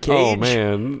in the cage. Oh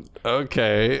man.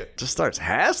 Okay. Just starts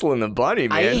hassling the bunny,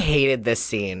 man. I hated this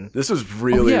scene. This was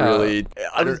really. I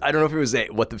don't know if it was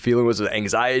what the feeling was of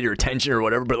anxiety or tension or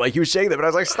whatever, but like he was shaking it, but I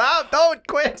was like, stop, don't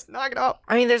quit, knock it off.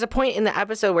 I mean, there's a point in the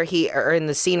episode where or in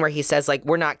the scene where he says like,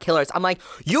 we're not killers. I'm like,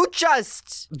 you killed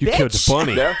the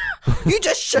bunny. Yeah. You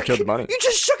just shook killed the bunny. You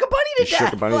just shook a bunny to death.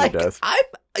 Shook a bunny to death.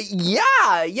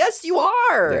 Yes, you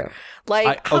are. Yeah.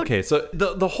 Like, okay, so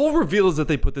the whole reveal is that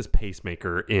they put this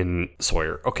pacemaker in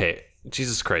Sawyer. Okay.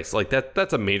 Jesus Christ, like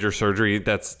that's a major surgery.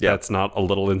 That's not a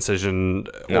little incision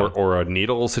or a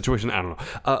needle situation. I don't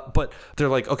know. But they're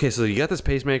like, okay, so you got this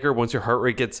pacemaker. Once your heart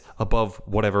rate gets above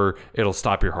whatever, it'll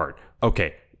stop your heart.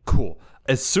 Okay, cool.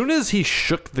 As soon as he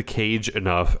shook the cage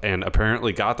enough and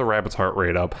apparently got the rabbit's heart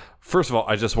rate up, first of all,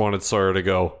 I just wanted Sawyer to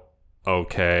go,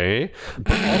 okay.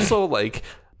 But also, like,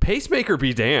 pacemaker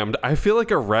be damned. I feel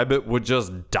like a rabbit would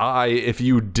just die if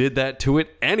you did that to it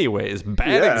anyways.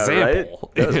 Bad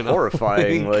example. Right? That's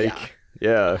horrifying.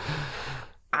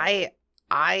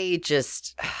 I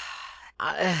just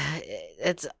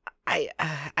I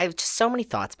have just so many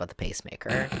thoughts about the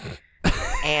pacemaker.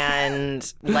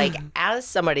 And like, as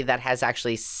somebody that has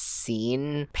actually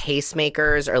seen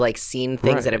pacemakers or like seen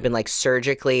things that have been like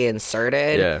surgically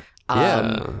inserted,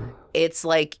 it's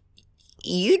like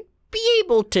you'd be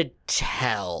able to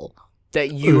tell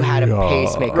that you had a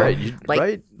pacemaker,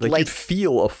 right? You'd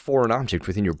feel a foreign object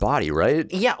within your body,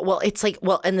 right? Yeah. Well, it's like,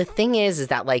 and the thing is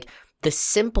that like the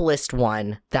simplest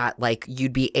one that like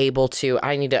you'd be able to.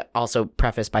 I need to also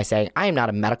preface by saying I am not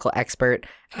a medical expert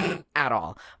at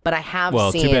all, but I have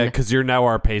seen. Too bad, because you're now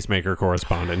our pacemaker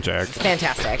correspondent, Jack.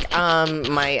 Fantastic.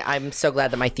 I'm so glad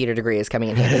that my theater degree is coming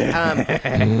in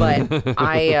handy.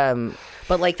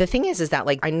 But like the thing is that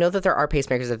like I know that there are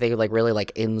pacemakers that they like really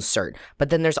like insert, but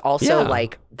then there's also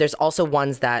there's also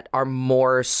ones that are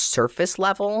more surface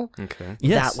level. Okay.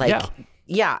 Yes. That like.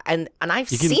 Yeah, and I've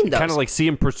seen those. You can kind of like see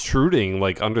him protruding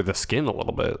like under the skin a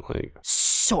little bit. Like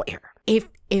Sawyer, if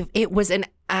it was an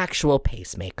actual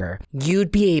pacemaker, you'd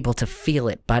be able to feel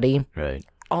it, buddy. Right.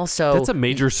 Also, that's a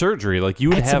major surgery. Like you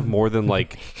would have more than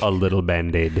like a little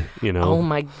Band-Aid, you know? Oh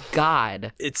my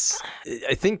God.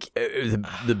 I think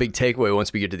the big takeaway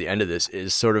once we get to the end of this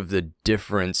is sort of the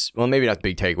difference. Well, maybe not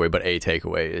the big takeaway, but a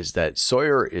takeaway is that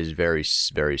Sawyer is very,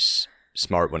 very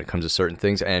smart when it comes to certain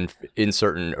things, and in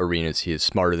certain arenas he is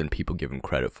smarter than people give him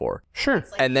credit for. Sure.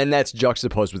 And then that's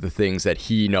juxtaposed with the things that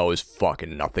he knows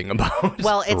fucking nothing about.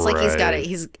 Well, it's like he's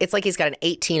got an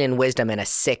 18 in wisdom and a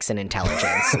 6 in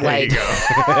intelligence. There's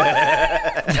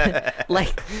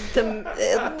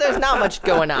not much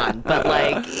going on, but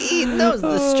like he knows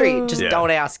the street. Just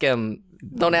don't ask him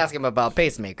about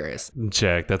pacemakers.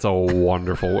 Jack, that's a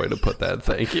wonderful way to put that.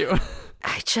 Thank you.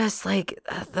 I just like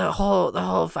the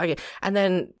whole fucking, and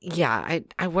then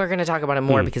we're gonna talk about it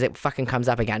more because it fucking comes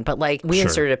up again. But like we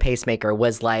inserted a pacemaker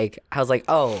was like, I was like,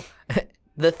 oh,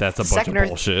 That's a bunch of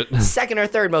bullshit. Second or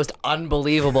third most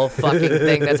unbelievable fucking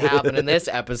thing that's happened in this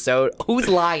episode. Who's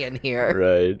lying here?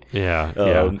 Right.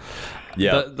 Yeah.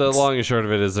 Yeah. The long and short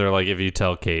of it is they're like, if you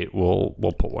tell Kate, we'll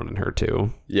put one in her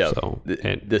too. Yeah. So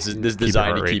this is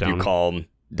designed to keep you calm.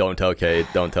 Don't tell Kate.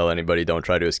 Don't tell anybody. Don't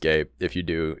try to escape. If you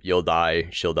do, you'll die.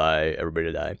 She'll die. Everybody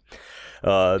will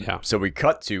die. So we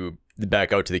cut to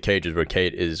back out to the cages where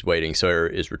Kate is waiting. Sawyer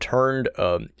is returned.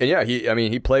 And yeah,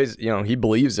 he plays, he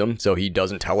believes him. So he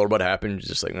doesn't tell her what happened. He's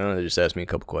just like, no, they just asked me a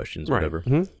couple questions, whatever.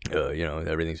 Mm-hmm.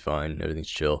 Everything's fine. Everything's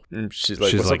chill. And she's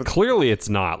like, clearly it's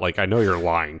not. Like, I know you're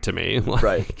lying to me. Like,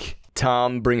 right.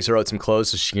 Tom brings her out some clothes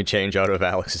so she can change out of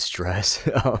Alex's dress.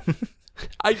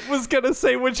 I was going to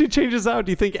say, when she changes out,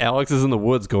 do you think Alex is in the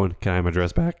woods going, can I have my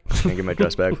dress back? Can I get my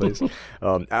dress back, please?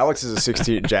 Alex is a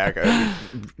 16, Jack,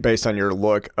 based on your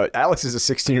look, Alex is a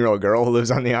 16-year-old girl who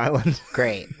lives on the island.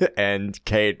 Great. And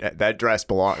Kate, that dress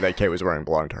that Kate was wearing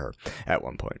belonged to her at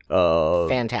one point.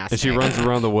 Fantastic. And she runs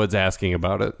around the woods asking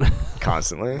about it.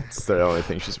 Constantly. It's the only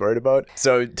thing she's worried about.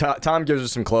 So Tom gives her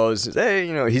some clothes. Says, hey,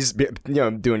 he's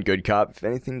doing good cop. If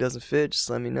anything doesn't fit, just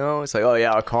let me know. It's like, oh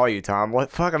yeah, I'll call you, Tom.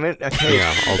 What? Fuck, I'm in.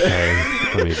 Yeah, okay.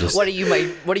 Let me just... What are you,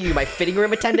 my fitting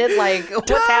room attendant? Like, what's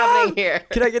happening here?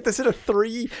 Can I get this in a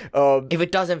 3? If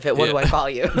it doesn't fit, what do I call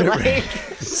you? Like...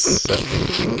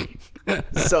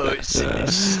 So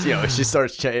she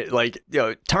starts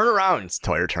turn around.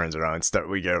 Sawyer turns around.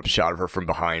 We get a shot of her from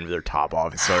behind with her top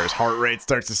off. Sawyer's heart rate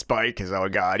starts to spike because, oh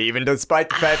god, even despite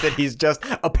the fact that he's just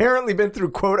apparently been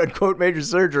through quote unquote major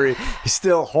surgery, he's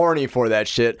still horny for that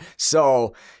shit.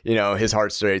 So his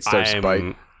heart rate starts to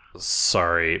spike.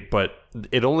 Sorry, but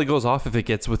it only goes off if it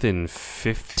gets within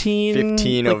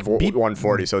 15 of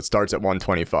 140, so it starts at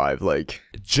 125. Like,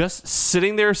 just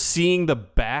sitting there seeing the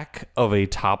back of a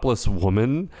topless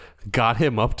woman got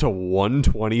him up to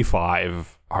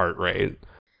 125 heart rate.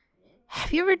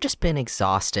 Have you ever just been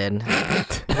exhausted?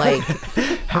 Like,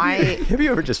 have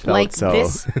you ever just felt like so?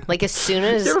 This, like as soon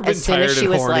as she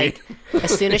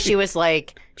was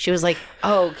like,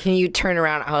 oh, can you turn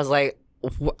around? I was like,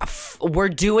 we're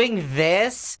doing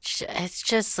this? It's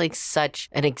just like such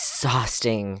an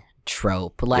exhausting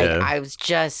trope. Like, I was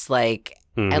just like,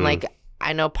 and like,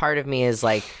 I know part of me is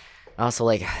like, also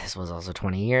like, this was also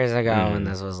 20 years ago, and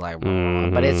this was like,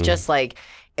 but it's just like,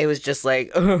 it was just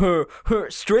like,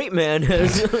 straight man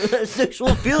has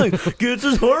sexual feeling, gets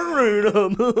his heart rate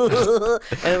up.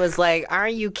 And it was like, are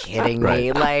you kidding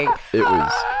me? Like, it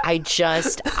was. I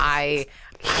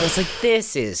was like,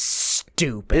 this is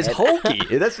stupid. It's hokey.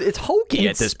 It's hokey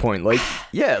at this point. Like,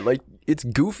 yeah, like, it's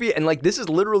goofy, and like, this is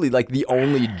literally like the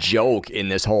only joke in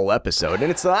this whole episode,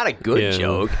 and it's not a good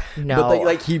joke. No. But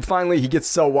like he gets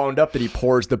so wound up that he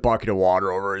pours the bucket of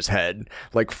water over his head,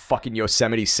 like fucking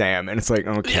Yosemite Sam, and it's like,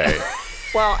 okay.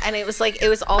 Well, and it was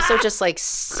also just like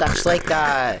such like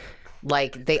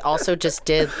like they also just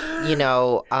did,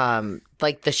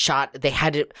 like the shot, they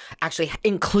had to actually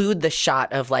include the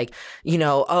shot of like,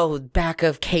 back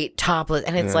of Kate topless.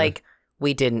 And it's like,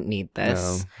 we didn't need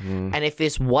this. No. And if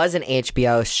this was an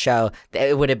HBO show,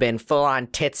 it would have been full on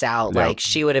tits out. Like,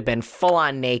 she would have been full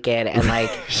on naked. And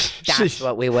like, that's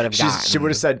what we would have gotten. She would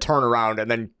have said, turn around. And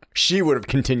then she would have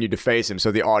continued to face him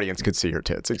so the audience could see her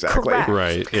tits. Exactly. Correct.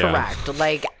 Right. Yeah. Correct.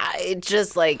 Like, it's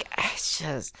just like I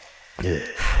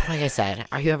said,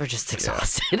 are you ever just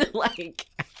exhausted? Like,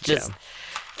 just.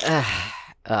 Cut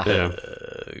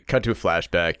to a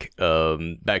flashback.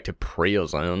 Back to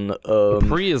prison.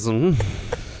 Prison.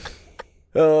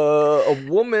 A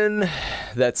woman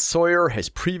that Sawyer has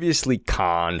previously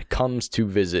conned comes to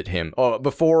visit him.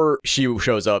 Before she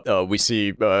shows up, we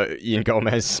see Ian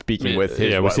Gomez speaking with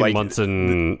his. Yeah, we see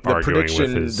Munson the arguing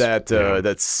prediction with his,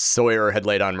 that Sawyer had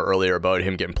laid on him earlier about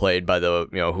him getting played by the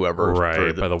whoever,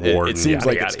 right, by the warden. It seems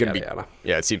like it's going to be.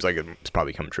 Yeah, it seems like it's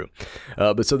probably coming true.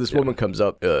 But so this woman comes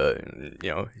up.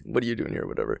 What are you doing here?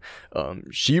 Whatever.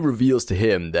 She reveals to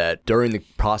him that during the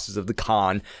process of the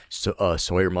con,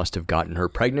 Sawyer must have gotten her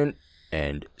pregnant,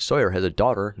 and Sawyer has a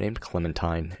daughter named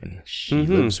Clementine, and she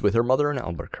lives with her mother in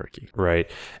Albuquerque. Right.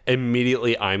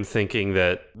 Immediately, I'm thinking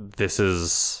that this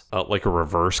is like a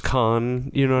reverse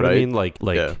con. You know what I mean? Like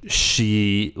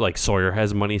Sawyer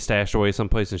has money stashed away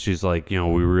someplace, and she's like, we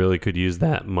really could use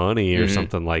that money or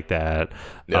something like that.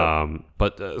 Yeah.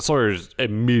 But Sawyer's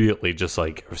immediately just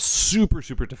like super,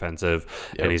 super defensive.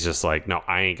 Yep. And he's just like, no,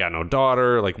 I ain't got no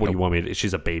daughter. Like, what do you want me to,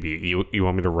 she's a baby. You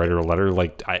want me to write her a letter?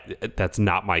 Like, that's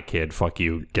not my kid. Fuck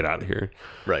you. Get out of here.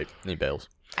 Right. He bails.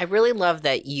 I really love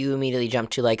that you immediately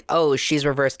jumped to like, oh, she's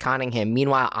reverse conning him.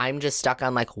 Meanwhile, I'm just stuck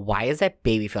on like, why is that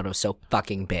baby photo so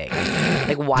fucking big?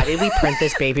 Like, why did we print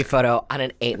this baby photo on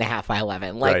an 8.5 by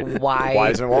 11? Like, why?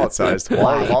 Why isn't it wallet sized?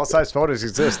 Wallet sized photos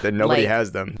exist and nobody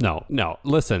has them. No.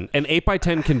 Listen, an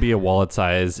 8x10 can be a wallet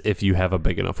size if you have a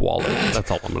big enough wallet. That's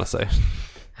all I'm gonna say.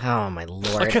 Oh my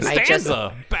lord!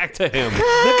 Costanza, back to him.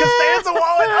 The Costanza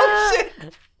wallet. Oh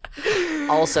shit.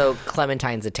 Also,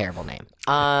 Clementine's a terrible name.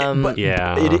 But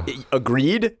yeah. it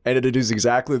agreed, and it is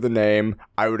exactly the name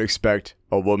I would expect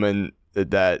a woman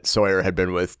that Sawyer had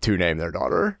been with to name their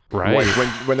daughter. Right.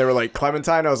 When they were like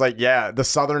Clementine, I was like, yeah, the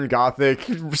Southern Gothic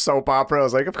soap opera. I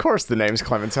was like, of course the name's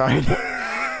Clementine.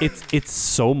 It's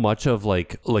so much of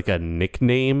like a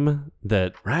nickname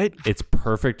that it's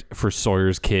perfect for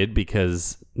Sawyer's kid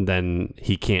because then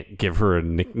he can't give her a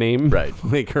nickname. Right.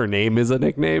 Like her name is a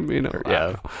nickname, you know.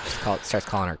 Yeah. Starts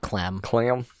calling her Clem.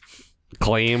 Clam.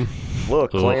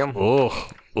 Look, Clam.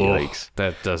 Yikes.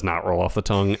 That does not roll off the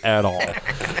tongue at all.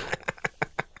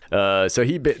 So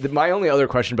my only other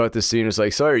question about this scene was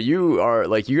like, Sawyer, you are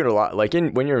like, you get a lot, like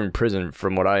when you're in prison,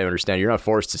 from what I understand, you're not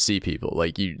forced to see people.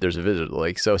 Like there's a visitor.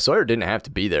 Like, so Sawyer didn't have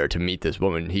to be there to meet this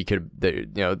woman. He could,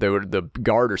 the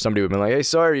guard or somebody would have been like, hey,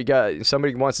 Sawyer,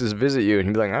 somebody wants to visit you. And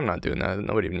he'd be like, I'm not doing that.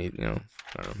 Nobody needs, I don't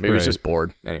know. Maybe he's just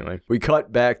bored. Anyway, we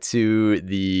cut back to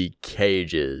the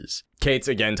cages. Kate's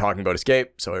again talking about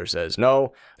escape. Sawyer says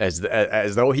no, as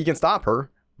though he can stop her.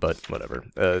 But whatever.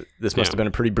 This must have been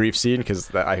a pretty brief scene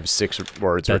because I have 6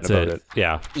 words written about it.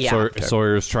 Yeah. Yeah.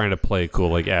 Sawyer's trying to play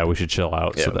cool, like, we should chill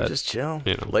out. Yeah, so that just chill.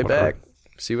 whatever. Lay back.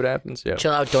 See what happens. Yeah.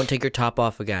 Chill out. Don't take your top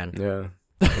off again. Yeah.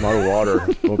 I'm out of water.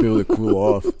 Won't be able to cool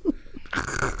off.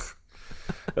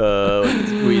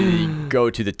 We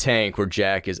go to the tank where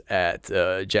Jack is at.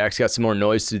 Jack's got some more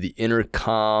noise through the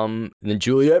intercom. And then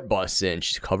Juliet busts in.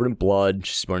 She's covered in blood.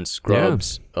 She's wearing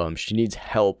scrubs. Yeah. She needs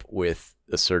help with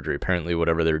a surgery. Apparently,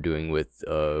 whatever they're doing with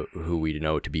who we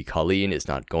know to be Colleen is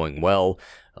not going well.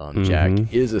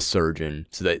 Jack is a surgeon,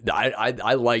 so that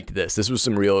I liked this. This was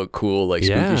some real cool, like,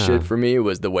 spooky shit for me.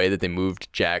 Was the way that they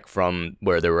moved Jack from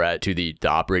where they were at to the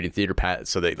operating theater path.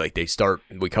 So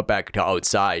we cut back to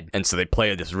outside, and so they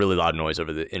play this really loud noise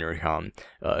over the intercom.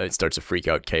 It starts to freak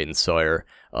out Kate and Sawyer,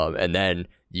 and then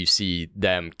you see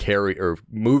them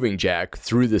moving Jack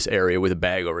through this area with a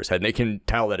bag over his head. And they can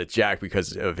tell that it's Jack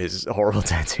because of his horrible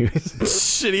tattoos.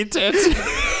 Shitty tattoos.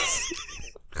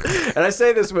 And I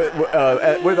say this with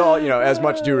all, as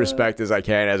much due respect as I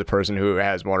can as a person who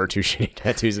has 1 or 2 shitty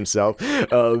tattoos himself.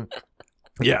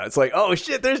 Yeah, it's like, oh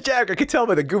shit, there's Jack. I could tell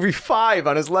by the goofy 5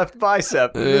 on his left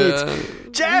bicep.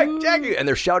 Jack! And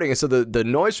they're shouting. And so the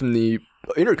noise from the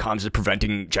intercoms is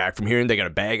preventing Jack from hearing. They got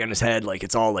a bag on his head. Like,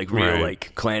 it's all like real,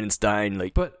 like clandestine.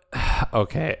 Like, but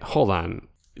okay, hold on.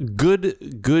 Good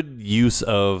use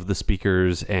of the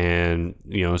speakers and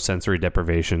sensory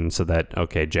deprivation so that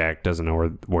Jack doesn't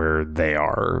know where they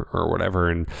are or whatever.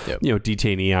 And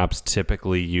detainee ops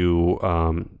typically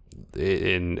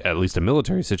in at least a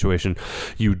military situation,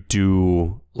 you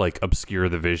do like obscure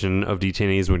the vision of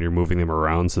detainees when you're moving them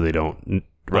around so they don't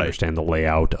understand the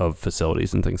layout of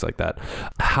facilities and things like that.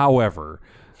 However,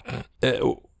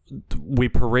 we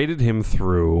paraded him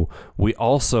through. We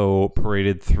also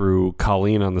paraded through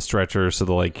Colleen on the stretcher so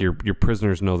that like your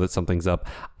prisoners know that something's up.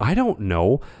 I don't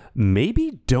know.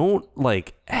 Maybe don't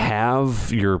like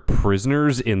have your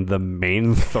prisoners in the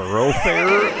main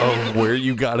thoroughfare of where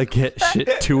you gotta get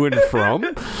shit to and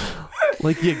from.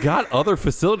 Like, you got other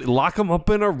facilities. Lock them up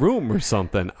in a room or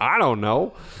something. I don't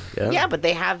know. Yeah, but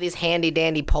they have these handy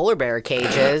dandy polar bear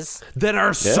cages that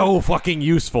are so fucking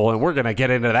useful, and we're gonna get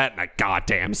into that in a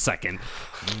goddamn second.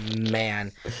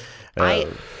 Man,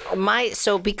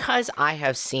 so because I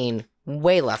have seen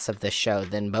way less of this show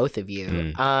than both of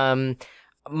you,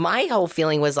 my whole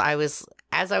feeling was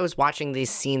as I was watching these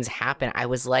scenes happen, I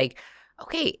was like,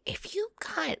 okay, if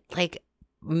you've got like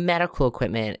medical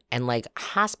equipment and like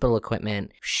hospital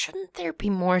equipment, shouldn't there be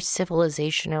more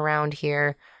civilization around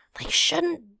here?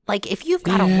 Like, if you've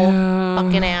got a whole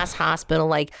fucking ass hospital,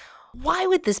 like, why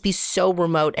would this be so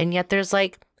remote? And yet there's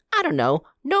like, I don't know,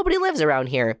 nobody lives around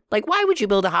here. Like, why would you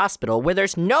build a hospital where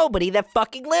there's nobody that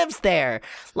fucking lives there?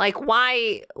 Like,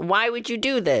 why would you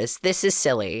do this? This is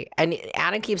silly. And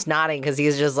Adam keeps nodding because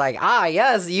he's just like,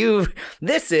 yes,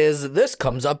 this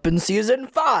comes up in season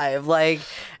 5. Like,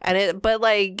 but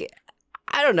like,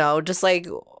 I don't know, just like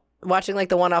watching like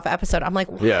the one-off episode, I'm like,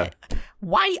 what? Yeah.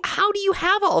 Why? How do you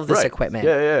have all of this equipment?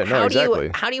 Yeah, no,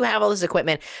 exactly. How do you have all this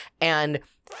equipment? And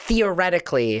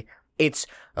theoretically, it's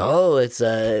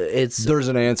There's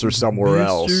an answer somewhere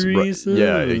else. Right.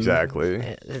 Yeah, exactly.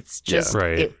 it's just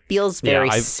Right. it feels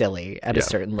very silly at a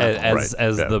certain level.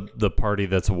 As the party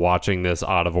that's watching this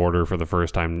out of order for the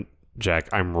first time, Jack,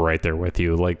 I'm right there with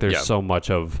you. Like, there's so much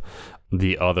of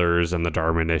the others and the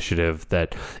Dharma Initiative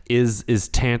that is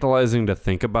tantalizing to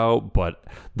think about, but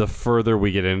the further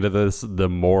we get into this, the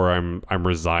more I'm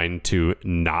resigned to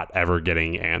not ever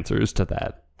getting answers to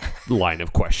that line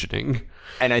of questioning.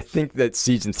 And I think that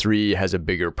season 3 has a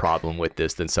bigger problem with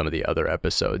this than some of the other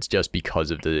episodes, just because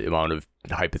of the amount of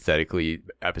hypothetically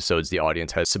episodes the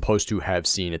audience has supposed to have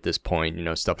seen at this point,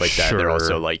 stuff like that. Sure.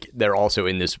 They're also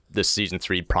in this season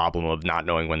 3 problem of not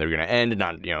knowing when they're going to end, and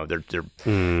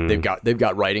not, they've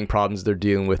got writing problems they're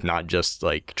dealing with, not just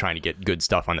like trying to get good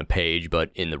stuff on the page, but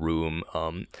in the room.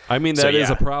 I mean, that is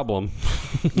a problem.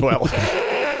 Well.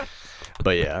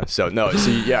 But yeah,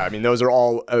 I mean, those are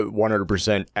all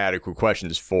 100% adequate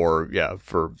questions for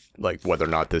like whether or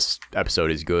not this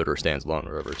episode is good or stands alone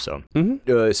or whatever. So,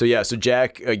 so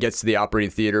Jack gets to the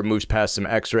operating theater, moves past some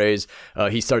X-rays.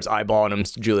 He starts eyeballing them.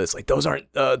 Juliet's like, those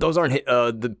aren't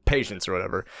the patients or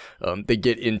whatever. They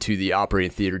get into the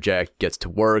operating theater. Jack gets to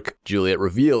work. Juliet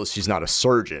reveals she's not a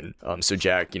surgeon. So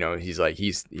Jack, he's like,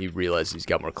 he realizes he's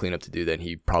got more cleanup to do than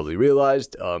he probably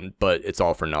realized. But it's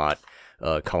all for naught.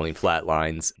 Colleen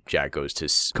flatlines. Jack goes to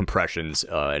compressions,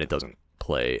 and it doesn't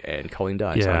play, and Colleen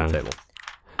dies on the table.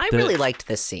 I really liked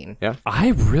this scene. Yeah, I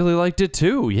really liked it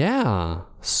too. Yeah,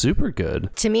 super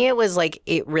good. To me, it was like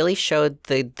it really showed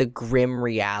the grim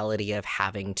reality of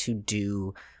having to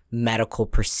do medical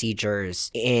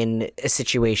procedures in a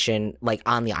situation like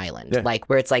on the island, like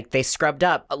where it's like they scrubbed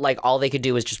up, like all they could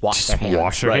do was just wash their hands.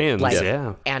 Wash their hands, like,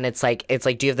 yeah. And it's like,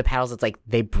 do you have the paddles? It's like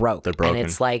they're broken. And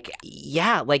it's like,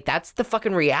 like that's the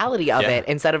fucking reality of it.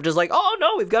 Instead of just like, oh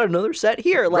no, we've got another set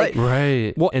here. Like,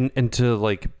 right. Well, and to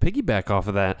like piggyback off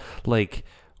of that, like,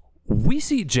 we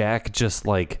see Jack just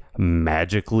like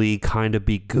magically kind of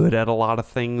be good at a lot of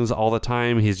things all the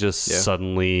time. He's just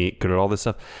suddenly good at all this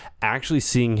stuff. Actually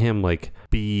seeing him like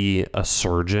be a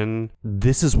surgeon,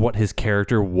 this is what his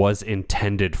character was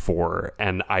intended for.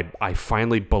 And I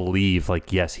finally believe,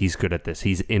 like, yes, he's good at this.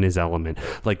 He's in his element.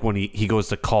 Like when he goes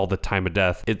to call the time of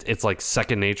death, it's like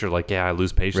second nature. Like, yeah, I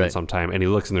lose patience sometime. And he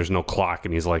looks and there's no clock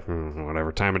and he's like,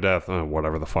 whatever, time of death,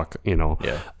 whatever the fuck, she's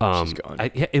gone.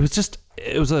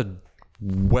 It was a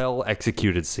well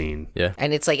executed scene. Yeah.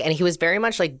 And it's like, and he was very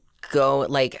much like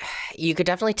you could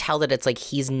definitely tell that it's like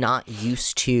he's not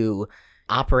used to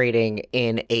operating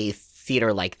in a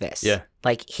theater like this. Yeah.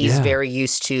 Like he's very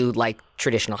used to like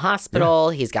traditional hospital.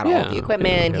 He's got all the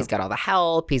equipment. He's got all the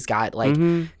help. He's got like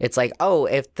it's like, oh,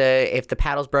 if the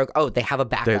paddles broke, oh, they have a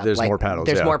backup. There's like, more paddles.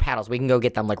 There's more paddles. We can go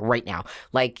get them like right now.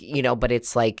 Like, but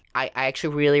it's like I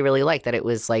actually really, really like that it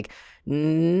was like,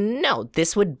 no,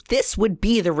 this would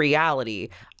be the reality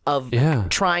of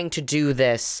trying to do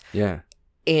this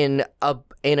in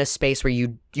a space where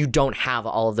you don't have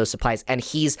all of those supplies, and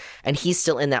he's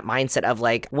still in that mindset of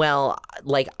like, well,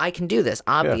 like I can do this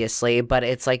obviously, but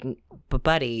it's like, but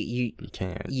buddy, you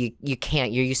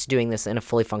can't. You're used to doing this in a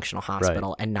fully functional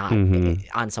hospital and not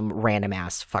on some random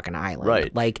ass fucking island.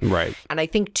 Like, and I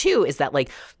think too is that like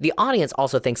the audience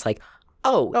also thinks like,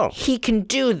 oh, he can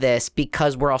do this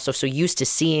because we're also so used to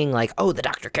seeing like, oh, the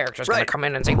doctor character is going to come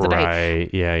in and save the day. Right.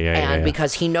 Yeah. And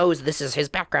because he knows this is his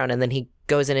background, and then he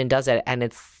goes in and does it,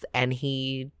 and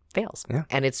he fails. Yeah.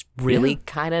 And it's really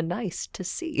kind of nice to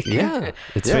see. Yeah.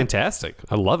 It's fantastic.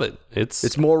 I love it.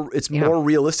 It's more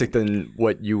realistic than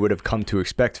what you would have come to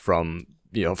expect from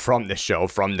the show,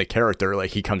 from the character.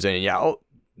 Like he comes in and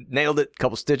nailed it,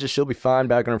 couple stitches, she'll be fine,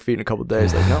 back on her feet in a couple of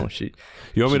days. Like, no,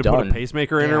 you want me to put a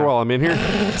pacemaker in her while I'm in here?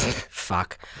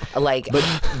 Fuck. Like, but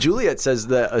Juliet says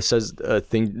a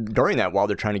thing during that while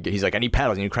they're trying to get, he's like, I need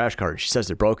paddles, I need crash cards. She says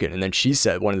they're broken, and then she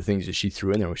said one of the things that she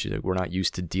threw in there was she's like, we're not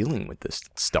used to dealing with this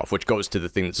stuff, which goes to the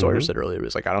thing that Sawyer said earlier. It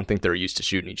was like, I don't think they're used to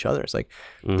shooting each other. It's like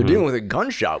they're dealing with a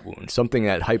gunshot wound, something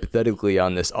that hypothetically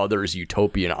on this other's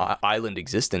utopian island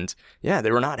existence,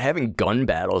 they were not having gun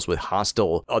battles with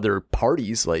hostile other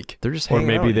parties. Like they're just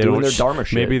hanging out, doing their Dharma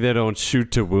shit. Maybe they don't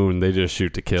shoot to wound; they just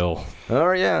shoot to kill.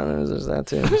 Oh yeah, there's that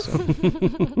too.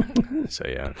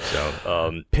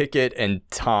 So Pickett and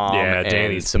Tom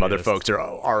and some other folks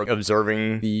are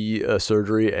observing the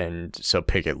surgery, and so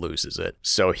Pickett loses it.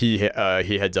 So he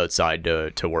heads outside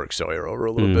to work Sawyer over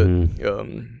a little bit,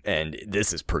 and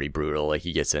this is pretty brutal. Like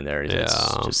he gets in there and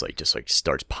just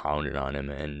starts pounding on him,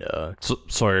 and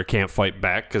Sawyer can't fight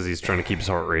back because he's trying to keep his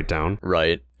heart rate down.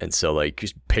 Right. And so, like,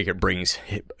 Pickett brings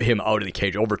him out of the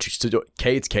cage over to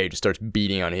Kate's cage and starts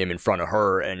beating on him in front of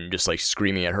her and just, like,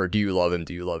 screaming at her, do you love him?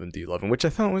 Do you love him? Do you love him? Which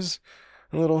I thought was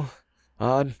a little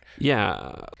odd.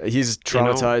 Yeah. He's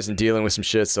traumatized and dealing with some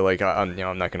shit, so like I'm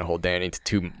not gonna hold Danny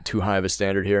to too high of a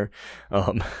standard here.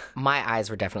 My eyes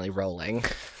were definitely rolling.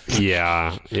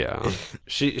 Yeah.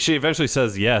 She eventually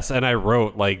says yes, and I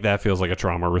wrote like that feels like a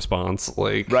trauma response.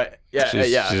 Like right. Yeah.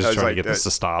 she's just trying to get this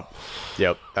to stop.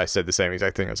 Yep. I said the same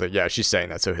exact thing. I was like, yeah, she's saying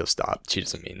that so he'll stop. She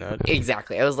doesn't mean that.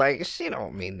 Exactly. I was like, she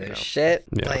don't mean this shit.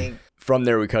 Yeah. Like, from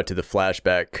there, we cut to the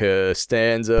flashback.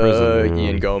 Costanza, Prison.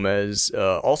 Ian Gomez,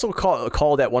 also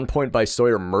called at one point by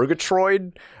Sawyer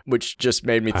Murgatroyd, which just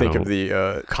made me think of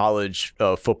the college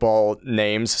football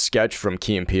names sketch from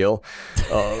Key and Peele.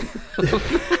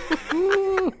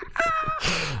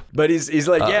 But he's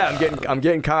like, yeah, I'm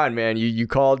getting conned, man. You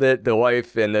called it. The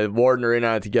wife and the warden are in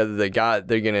on it together.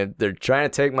 They're trying to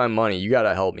take my money. You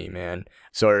gotta help me, man.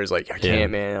 Sawyer's like, I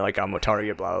can't, man. Like I'm a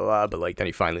target, blah blah blah. But like then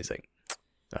he finally's like,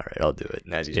 all right, I'll do it.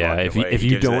 And as he's walking away, if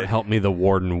you don't help me, the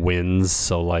warden wins.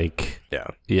 So like,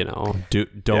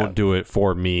 don't do it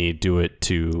for me. Do it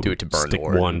to burn stick the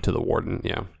warden. one to the warden.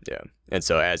 Yeah. And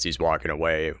so as he's walking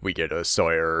away, we get a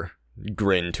Sawyer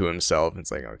grin to himself.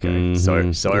 It's like, okay,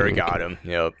 Sawyer got him.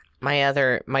 Yep. my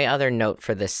other note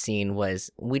for this scene was,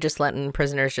 we just letting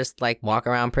prisoners just like walk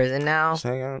around prison now. Just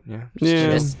hang out. Yeah.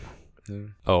 Just-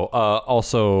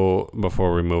 Also,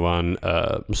 before we move on,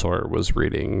 Sawyer was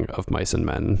reading Of Mice and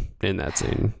Men in that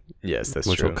scene. Yes, that's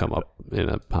which true. will come up in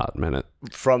a hot minute.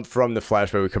 From the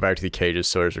flashback, we come back to the cages.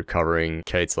 Sawyer's recovering.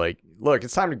 Kate's like, look,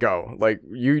 it's time to go. Like,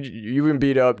 you've been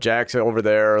beat up. Jack's over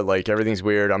there. Like, everything's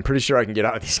weird. I'm pretty sure I can get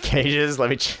out of these cages. Let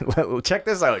me check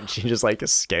this out. And she just, like,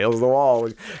 scales the wall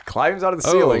and climbs out of the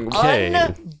ceiling. Okay.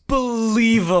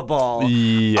 Unbelievable.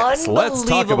 Yes, let's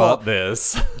talk Unbelievable. about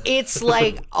this. It's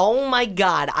like, oh my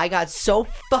god, I got so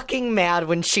fucking mad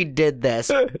when she did this.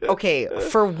 Okay,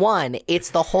 for one,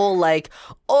 it's the whole like,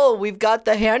 oh, we've got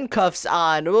the handcuffs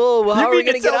on. Oh, how are we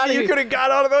gonna get out of here? You could have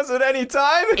got out of those at any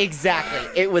time?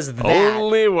 Exactly. It was that.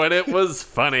 Only when it was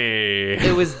funny.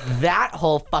 It was that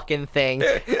whole fucking thing.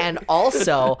 And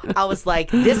also, I was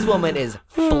like, this woman is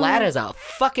flat as a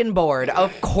fucking board.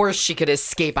 Of course she could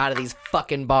escape out of these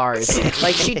fucking bars.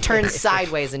 Like, she turns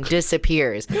sideways and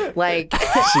disappears. Like,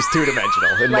 She's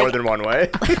two-dimensional in more than one way.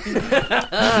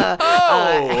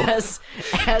 as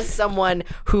someone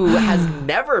who has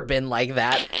never been like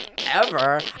that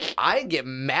ever, I get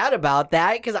mad about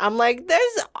that because I'm like,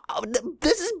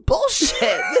 this is bullshit.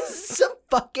 This is some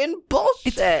fucking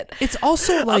bullshit. It's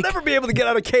also I'll like, never be able to get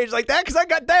out of a cage like that because I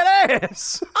got that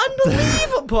ass.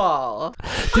 Unbelievable.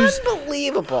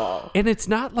 Unbelievable. and it's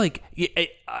not like,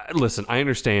 listen, I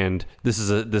understand this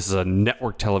is a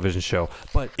network television show,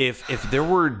 but if there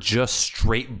were just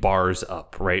straight bars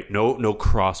up, right, no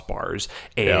crossbars,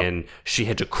 and she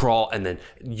had to crawl and then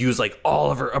use like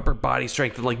all of her upper body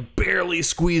strength and like barely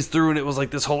squeeze through, and it was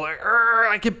like this whole like,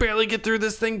 I can barely get through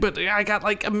this thing, but I got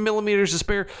like a millimeters to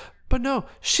spare. But no,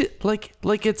 shit, like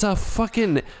it's a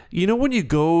fucking, you know when you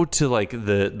go to like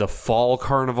the fall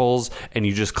carnivals and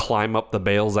you just climb up the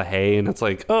bales of hay and it's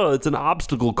like, oh, it's an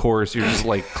obstacle course. You're just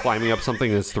like climbing up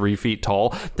something that's 3 feet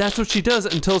tall. That's what she does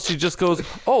until she just goes,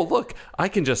 oh, look, I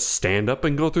can just stand up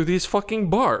and go through these fucking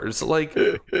bars. Like,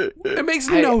 it makes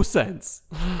no sense.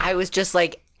 I was just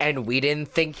like, and we didn't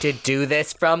think to do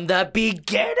this from the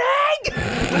beginning?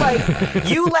 Like,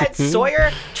 you let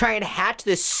Sawyer try and hatch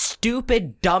this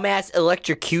stupid, dumbass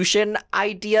electrocution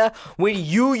idea when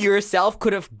you yourself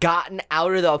could have gotten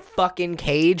out of the fucking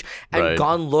cage and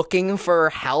gone looking for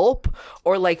help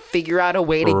or, like, figure out a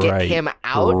way to get him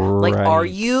out? Like, are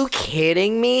you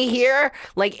kidding me here?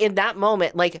 Like, in that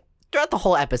moment, like, throughout the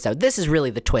whole episode, this is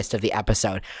really the twist of the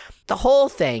episode. The whole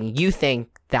thing, you think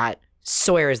that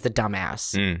Sawyer is the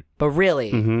dumbass, but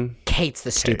really, Kate's the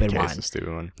stupid one. Kate's the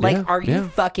stupid one. Like, are you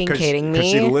fucking kidding me?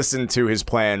 Because she listened to his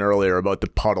plan earlier about the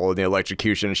puddle and the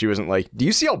electrocution. She wasn't like, do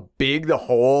you see how big the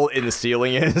hole in the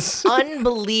ceiling is?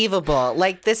 Unbelievable.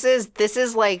 Like, this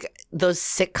is like those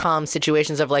sitcom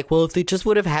situations of like, well, if they just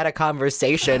would have had a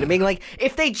conversation. I mean, like,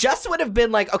 if they just would have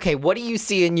been like, okay, what do you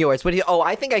see in yours?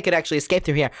 I think I could actually escape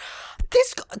through here.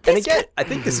 And again, I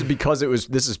think this is because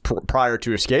this is prior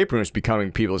to escape rooms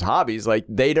becoming people's hobbies. Like,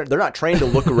 they're not trained to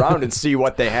look around and see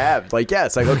what they have. Like, yeah,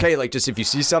 it's like, okay, like, just if you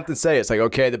see something, say it. It's like,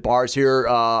 okay, the bars here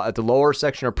at the lower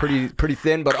section are pretty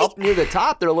thin, but up near the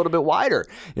top they're a little bit wider.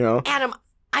 You know, Adam,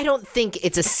 I don't think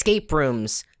it's escape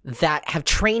rooms that have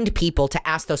trained people to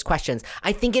ask those questions.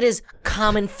 I think it is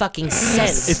common fucking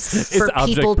sense for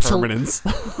people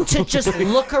to just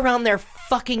look around their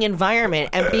fucking environment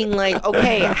and being like,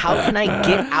 okay, how can I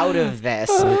get out of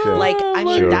this? Like, I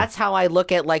mean, that's how I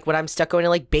look at, like, when I'm stuck going to,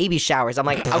 like, baby showers. I'm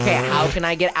like, okay, how can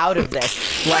I get out of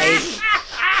this? Like,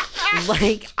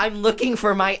 Like, I'm looking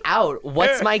for my out.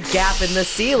 What's my gap in the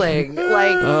ceiling?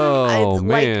 Like,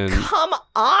 man. like, come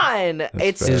on.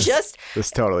 It's fair. just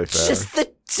That's totally fair. just the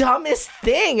dumbest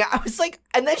thing. I was like,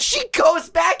 and then she goes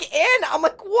back in. I'm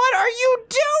like, what are you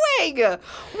doing?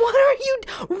 What are you?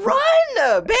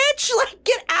 Run, bitch! Like,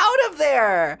 get out of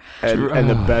there. And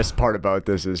the best part about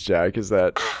this is, Jack, is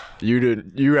that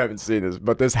you haven't seen this,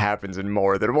 but this happens in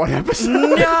more than one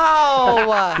episode.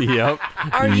 No. Yep.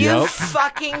 Are you Yep.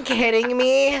 fucking kidding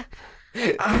me?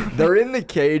 They're in the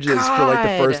cages for like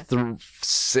the God. first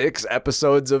 6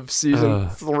 episodes of season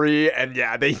 3, and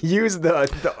yeah, they use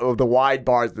the wide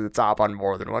bars at the top on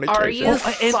more than one occasion. Are you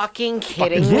fucking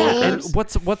kidding Yeah, me? and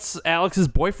what's Alex's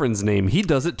boyfriend's name? He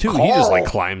does it too. He just like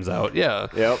climbs out. Yeah.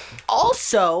 Yep.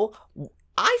 Also,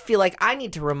 I feel like I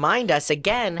need to remind us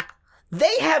again.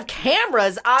 They have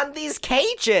cameras on these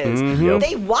cages.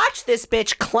 They watch this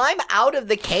bitch climb out of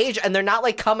the cage, and they're not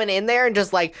like coming in there and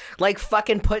just like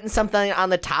fucking putting something on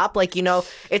the top. Like, you know,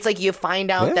 it's like you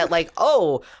find out that like,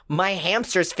 oh, my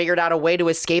hamster's figured out a way to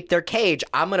escape their cage.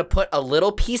 I'm gonna put a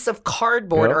little piece of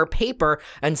cardboard or paper,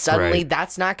 and suddenly Right.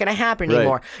 that's not gonna happen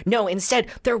anymore. No, instead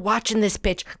they're watching this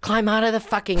bitch climb out of the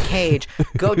fucking cage,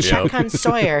 go check on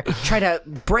Sawyer, try to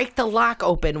break the lock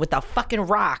open with a fucking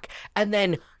rock, and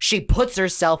then she puts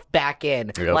herself back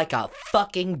in like a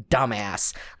fucking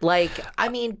dumbass. Like, I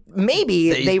mean,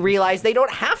 maybe they realize they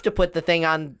don't have to put the thing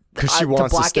on 'Cause she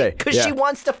wants to block stay. it because Yeah. she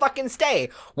wants to fucking stay.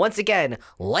 Once again,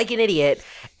 like an idiot.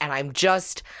 And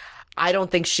I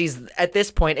don't think she's, at this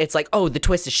point, it's like, oh, the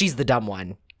twist is she's the dumb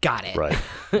one. Got it. Right.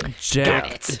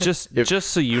 Jack, it.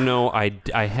 just so you know,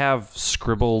 I have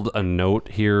scribbled a note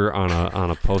here on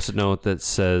a post-it note that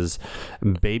says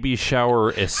baby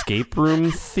shower escape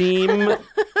room theme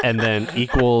and then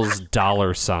equals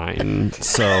 $.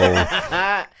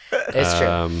 So It's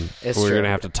true. It's we're true. gonna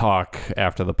have to talk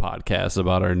after the podcast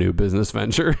about our new business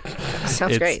venture.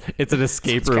 Sounds it's, great. It's an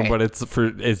escape Sounds room, great.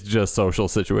 but it's just social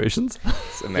situations.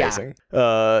 It's amazing.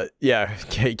 Yeah.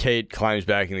 Kate climbs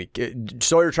back, and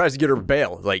Sawyer tries to get her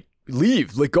bail. Like,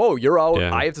 leave, like, go, you're out.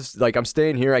 Yeah. I have to, like, I'm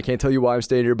staying here. I can't tell you why I'm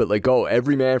staying here, but like, go,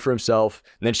 every man for himself.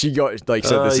 And then she goes, like,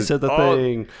 said this he is- said the oh,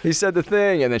 thing. He said the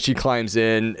thing, and then she climbs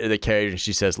in the cage, and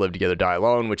she says, "Live together, die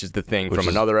alone," which is the thing from is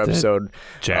another episode.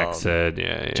 Jack said,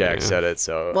 yeah. Jack said it.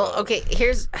 So Well, okay,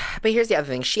 here's the other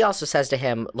thing. She also says to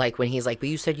him, like, when he's like, but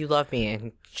you said you love me,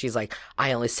 and she's like,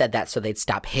 I only said that so they'd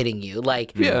stop hitting you.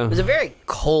 Like, Yeah. it was a very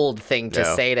cold thing to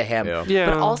Yeah. say to him. Yeah. Yeah,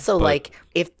 But also, but- like,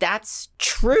 if that's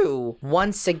true,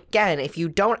 once again, if you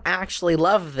don't actually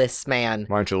love this man,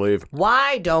 why don't you leave?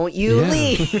 why don't you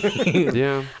leave?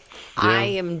 Yeah. I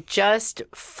am just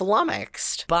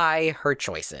flummoxed by her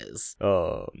choices.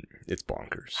 It's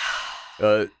bonkers.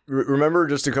 Remember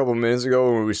just a couple minutes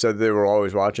ago when we said they were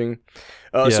always watching?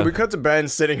 So Yeah. we cut to Ben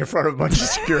sitting in front of a bunch of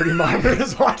security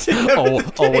monitors watching them.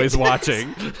 Always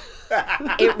watching.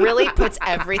 It really puts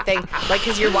everything, like,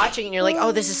 because you're watching and you're like,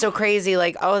 oh, this is so crazy.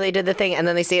 Like, oh, they did the thing. And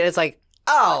then they see it, it's like,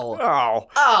 oh,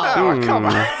 Come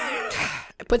on.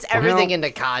 it puts everything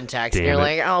into context. And damn you're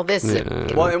it. like, oh, this is.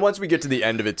 Well, and once we get to the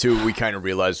end of it too, we kind of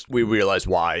realize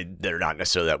why they're not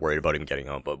necessarily that worried about him getting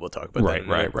home, but we'll talk about that. in a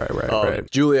minute. Right.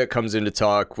 Juliet comes in to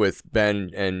talk with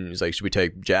Ben, and he's like, "Should we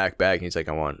take Jack back?" And he's like,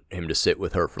 "I want him to sit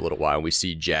with her for a little while." And we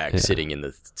see Jack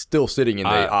still sitting in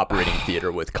the operating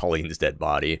theater with Colleen's dead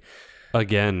body.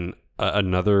 Again,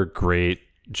 another great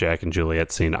Jack and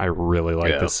Juliet scene. I really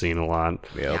like this scene a lot.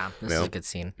 Yeah, this is a good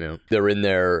scene. Yeah. They're in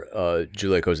there.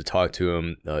 Juliet goes to talk to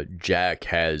him. Jack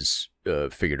has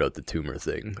figured out the tumor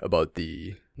thing about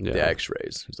the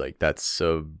x-rays. He's like, that's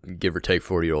a give or take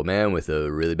 40-year-old man with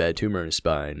a really bad tumor in his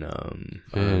spine.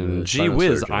 And a gee spinal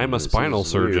whiz, surgeon. I'm a This spinal is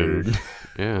surgeon. weird.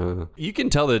 Yeah. You can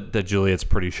tell that Juliet's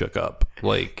pretty shook up.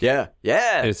 Like, Yeah.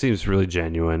 it seems really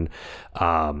genuine.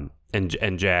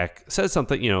 And Jack says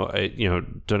something,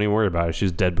 don't even worry about it.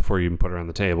 She's dead before you even put her on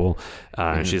the table.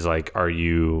 And she's like, are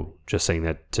you just saying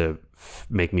that to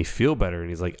make me feel better? And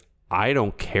he's like, I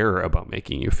don't care about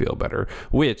making you feel better.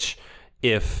 Which,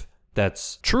 if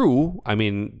that's true, I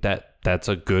mean, that's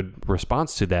a good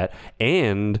response to that.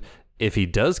 And if he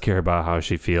does care about how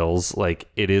she feels, like,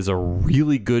 it is a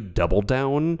really good double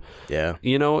down. Yeah.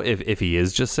 If he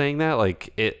is just saying that, like,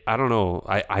 I don't know.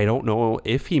 I don't know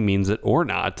if he means it or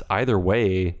not. Either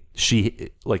way,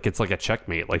 it's like a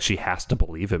checkmate. Like, she has to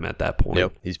believe him at that point.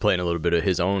 Yep. He's playing a little bit of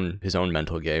his own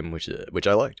mental game, which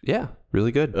I liked. Yeah,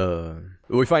 really good.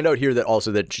 We find out here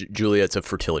that Juliet's a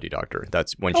fertility doctor.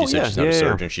 That's when she said she's not a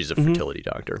surgeon, she's a fertility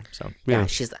doctor. So Yeah,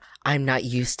 she's. I'm not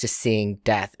used to seeing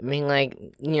death. I mean, like,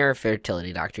 you're a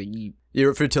fertility doctor.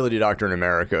 You're a fertility doctor in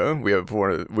America. We have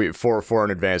for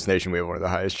an advanced nation, we have one of the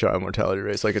highest child mortality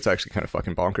rates. Like, it's actually kind of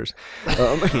fucking bonkers.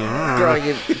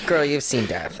 Girl, you've seen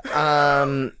death.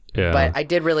 Yeah. But I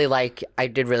did really like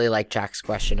Jack's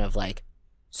question of like,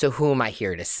 so who am I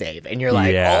here to save? And you're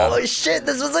like, oh shit,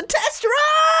 this was a test run.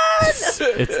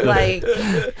 It's like,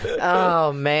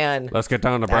 oh man. Let's get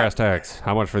down to brass tacks.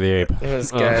 How much for the ape? It was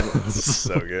good.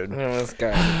 So good. It was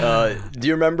good. Do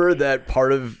you remember that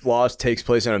part of Lost takes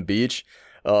place on a beach?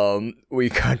 We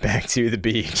cut back to the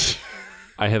beach.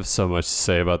 I have so much to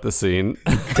say about the scene,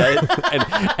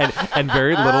 and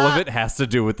very little of it has to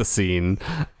do with the scene.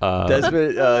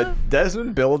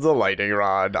 Desmond builds a lightning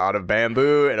rod out of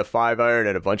bamboo and a 5-iron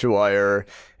and a bunch of wire,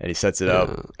 and he sets it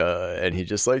up, and he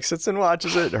just like sits and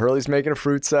watches it. Hurley's making a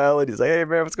fruit salad. He's like, "Hey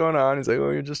man, what's going on?" He's like,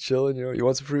 "Oh, you're just chilling. You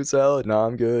want some fruit salad?" "No,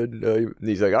 I'm good."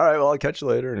 He's like, "All right, well, I'll catch you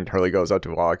later." And Hurley goes out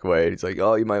to walk away. He's like,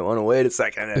 "Oh, you might want to wait a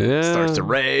second." And it starts to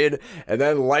rain, and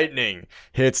then lightning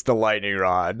hits the lightning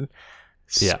rod.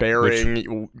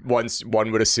 Sparing, one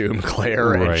would assume,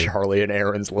 Claire and Charlie and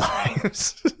Aaron's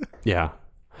lives. Yeah.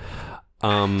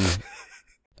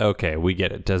 Okay, we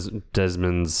get it.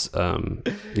 Desmond's,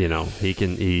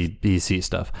 he sees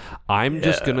stuff. I'm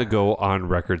just gonna go on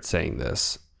record saying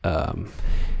this.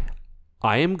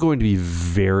 I am going to be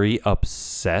very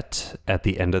upset at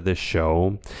the end of this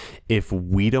show if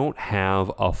we don't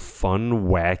have a fun,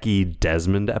 wacky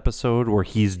Desmond episode where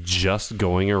he's just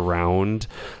going around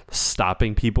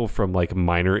stopping people from like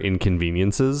minor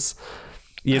inconveniences.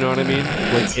 You know what I mean?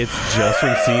 Like, it's just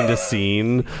from scene to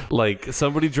scene. Like,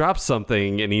 somebody drops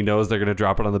something and he knows they're going to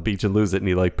drop it on the beach and lose it, and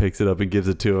he like picks it up and gives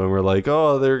it to him. We're like,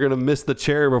 oh, they're going to miss the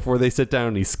chair before they sit down,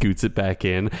 and he scoots it back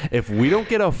in. If we don't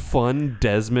get a fun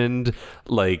Desmond,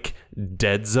 like,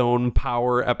 Dead Zone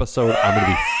power episode, I'm going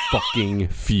to be fucking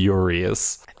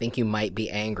furious. I think you might be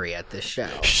angry at this show.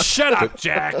 Shut up,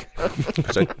 Jack!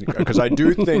 Because I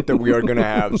do think that we are going to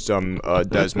have some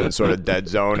Desmond sort of Dead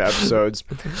Zone episodes.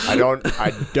 I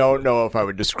don't know if I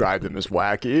would describe them as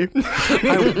wacky.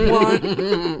 I want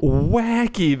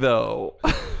wacky, though.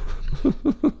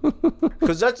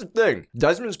 Because that's the thing.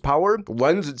 Desmond's power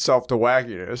lends itself to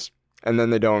wackiness, and then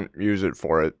they don't use it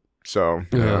for it. So,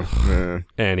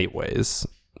 Anyways,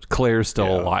 Claire's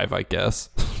still alive, I guess.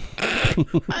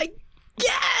 I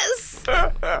guess.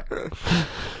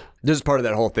 This is part of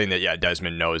that whole thing that,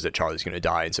 Desmond knows that Charlie's going to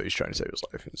die, and so he's trying to save his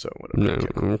life. And so, whatever.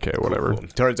 Okay, whatever. Cool.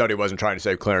 Turns out he wasn't trying to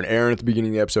save Claire and Aaron at the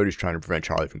beginning of the episode. He's trying to prevent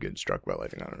Charlie from getting struck by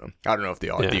lightning. I don't know if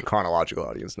the chronological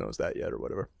audience knows that yet or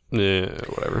whatever. Yeah,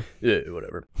 whatever. Yeah,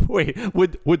 whatever. Wait,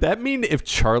 would that mean if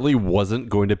Charlie wasn't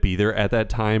going to be there at that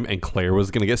time and Claire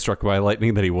was going to get struck by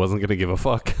lightning that he wasn't going to give a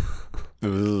fuck?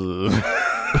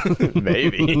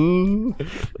 Maybe.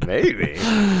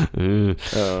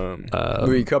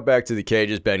 We cut back to the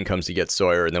cages. Ben comes to get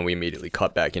Sawyer, and then we immediately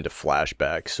cut back into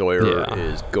flashback. Sawyer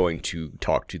is going to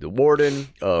talk to the warden.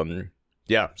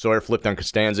 Sawyer flipped on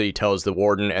Costanza. He tells the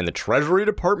warden and the Treasury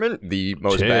Department, the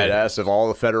most badass of all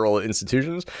the federal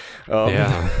institutions,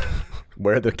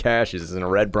 where the cash is in a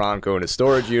red Bronco in a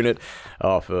storage unit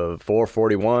off of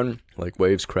 441, like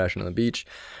waves crashing on the beach.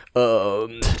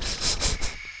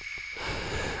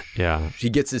 He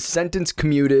gets his sentence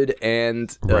commuted,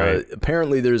 and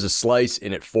apparently there's a slice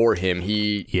in it for him.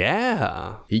 He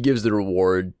gives the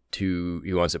reward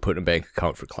he wants to put in a bank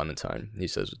account for Clementine. He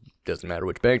says it doesn't matter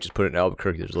which bank, just put it in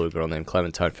Albuquerque. There's a little girl named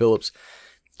Clementine Phillips.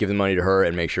 Give the money to her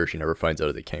and make sure she never finds out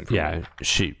that it came from me.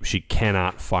 She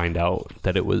cannot find out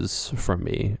that it was from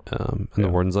me. And the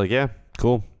warden's like, yeah,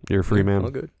 cool. You're a free man.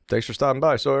 All good. Thanks for stopping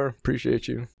by, Sawyer. Appreciate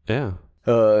you. Yeah.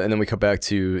 And then we come back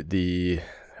to the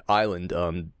island.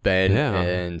 Ben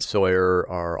and Sawyer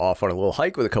are off on a little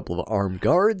hike with a couple of armed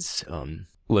guards.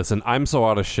 Listen, I'm so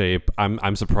out of shape.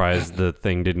 I'm surprised the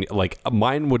thing didn't, like,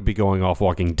 mine would be going off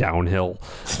walking downhill.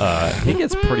 He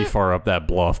gets pretty far up that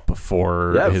bluff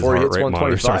before his before he heart hits rate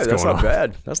monitor starts going off.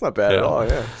 That's not bad at all.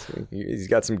 Yeah, he's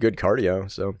got some good cardio.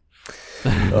 So,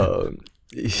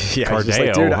 Cardeo.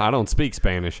 Like, dude, I don't speak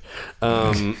Spanish.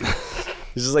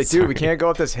 He's just like, dude, we can't go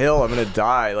up this hill. I'm gonna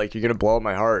die. Like, you're gonna blow up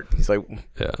my heart. He's like,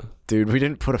 dude, we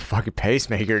didn't put a fucking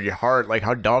pacemaker in your heart. Like,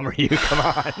 how dumb are you? Come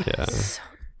on. Yeah. So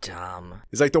dumb.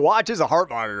 He's like, the watch is a heart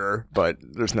monitor, but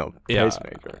there's no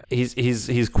pacemaker.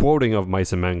 He's quoting of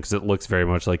Mice and Men because it looks very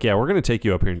much like, we're gonna take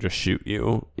you up here and just shoot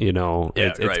you. You know,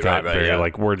 it's got very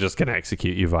like, we're just gonna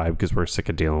execute you vibe because we're sick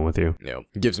of dealing with you.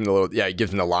 He gives him he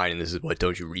gives him the line, and this is what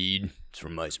don't you read? It's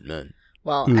from Mice and Men.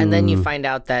 Well, and then you find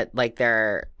out that, like,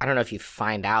 I don't know if you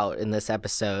find out in this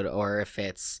episode or if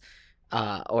it's,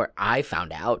 or I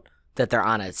found out that they're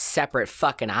on a separate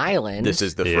fucking island. This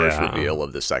is the first reveal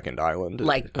of the second island.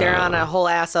 Like, they're on a whole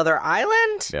ass other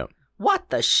island? Yeah. what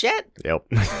the shit? Yep.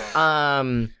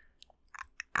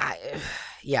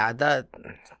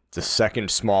 It's a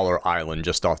second smaller island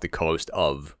just off the coast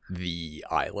of the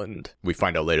island. We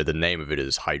find out later the name of it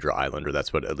is Hydra Island, or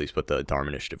that's what the Dharma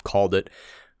Initiative called it.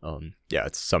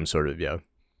 It's some sort of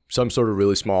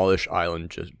really smallish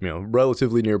island, just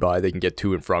relatively nearby. They can get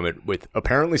to and from it with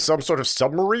apparently some sort of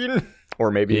submarine,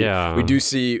 or maybe we do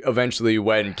see eventually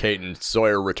when Kate and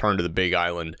Sawyer return to the big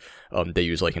island, they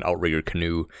use like an outrigger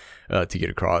canoe to get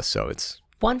across. So it's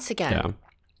once again,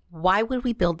 why would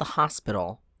we build the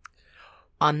hospital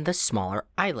on the smaller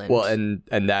island? Well, and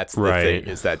that's the thing,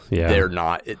 is that they're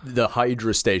not the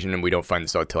Hydra station, and we don't find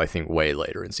this out till I think way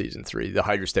later in season 3. The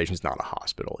Hydra station is not a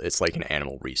hospital; it's like an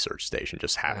animal research station.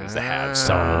 Just happens to have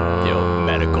some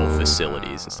medical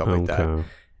facilities and stuff like that.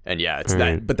 And it's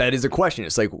that. But that is a question.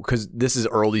 It's like, because this is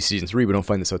early season 3, we don't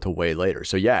find this out till way later.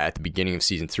 So at the beginning of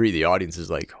season 3, the audience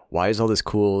is like, why is all this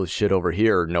cool shit over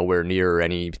here nowhere near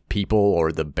any people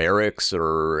or the barracks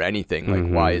or anything?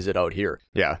 Like, why is it out here?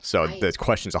 Yeah. So the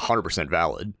question's 100%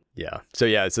 valid. Yeah. So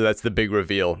that's the big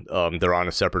reveal. They're on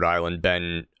a separate island.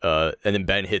 Ben, and then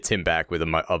Ben hits him back with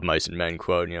a of Mice and Men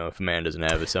quote. If a man doesn't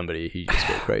have somebody, he just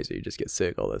go crazy. He just gets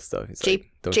sick. All that stuff. He's like,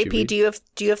 JP, do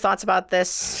you have thoughts about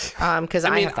this? Because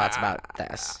I have thoughts about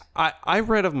this. I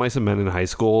read of Mice and Men in high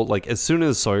school. Like, as soon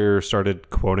as Sawyer started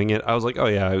quoting it, I was like, oh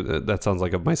yeah, that sounds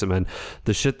like a Mice and Men.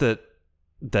 The shit that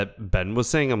Ben was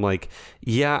saying, I'm like,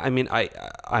 yeah, I mean,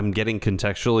 I'm getting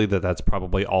contextually that's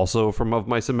probably also from Of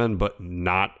Mice and Men, but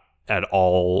not at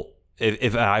all.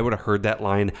 If I would have heard that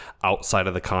line outside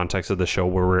of the context of the show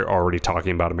where we're already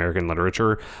talking about American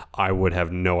literature, I would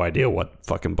have no idea what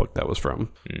fucking book that was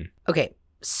from. Okay,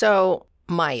 so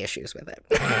my issues with it.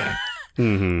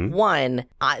 One,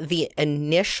 the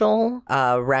initial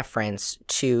reference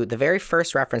to the very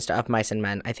first reference to Of Mice and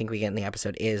Men I think we get in the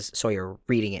episode is Sawyer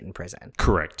reading it in prison.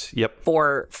 Correct. Yep.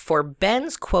 For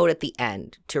Ben's quote at the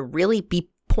end to really be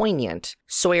poignant,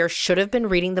 Sawyer should have been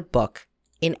reading the book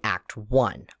in Act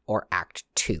 1 or Act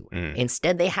 2.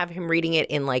 Instead, they have him reading it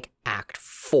in like Act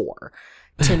 4.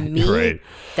 To me,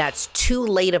 that's too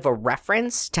late of a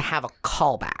reference to have a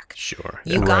callback. Sure.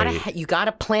 You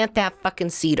gotta plant that fucking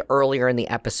seed earlier in the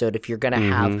episode if you're gonna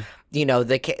have,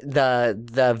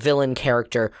 the villain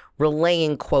character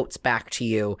relaying quotes back to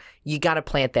you. You gotta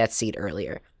plant that seed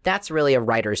earlier. That's really a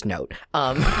writer's note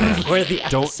for the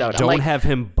episode. Don't have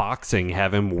him boxing.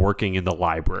 Have him working in the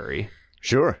library.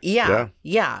 Sure. Yeah.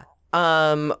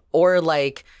 Or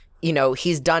like,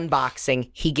 he's done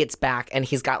boxing, he gets back and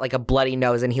he's got like a bloody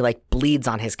nose and he like bleeds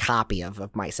on his copy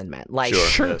of Mice and Men. Like,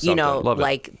 sure.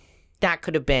 Like that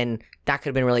could have been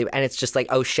really, and it's just like,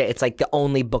 oh shit, it's like the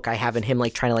only book I have in him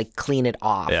like trying to like clean it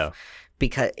off. Yeah.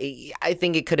 Because I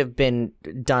think it could have been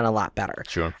done a lot better.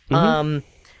 Sure.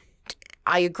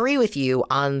 I agree with you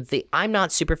on I'm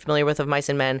not super familiar with Of Mice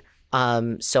and Men.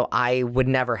 So I would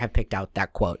never have picked out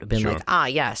that quote. Been like,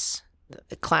 yes,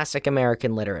 classic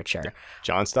American literature.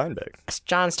 John Steinbeck. It's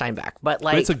John Steinbeck, but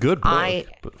like, it's a good book.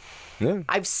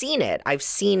 I've seen it. I've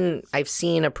seen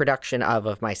a production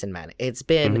of Mice and Men. It's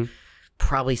been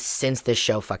probably since this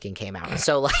show fucking came out.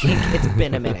 So like, it's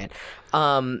been a minute.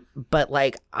 But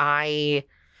like,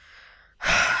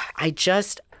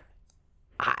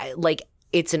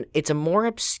 it's a more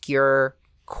obscure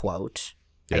quote.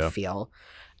 I feel.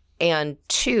 And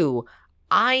 2,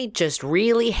 I just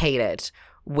really hate it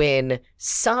when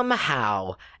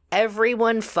somehow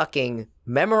everyone fucking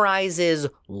memorizes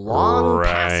long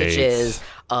passages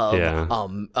of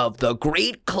the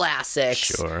great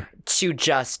classics to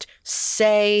just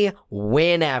say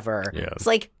whenever. Yeah. It's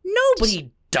like, nobody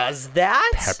does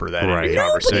that. Pepper that into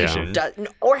conversation.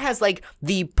 Or has like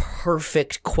the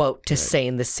perfect quote to say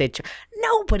in the situation.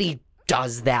 Nobody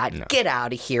does that. No. Get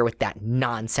out of here with that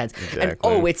nonsense.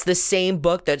 Exactly. And it's the same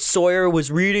book that Sawyer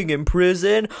was reading in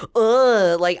prison.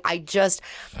 It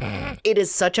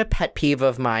is such a pet peeve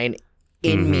of mine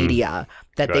in media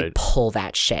that they pull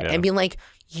that shit and be like,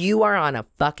 you are on a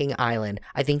fucking island.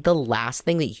 I think the last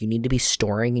thing that you need to be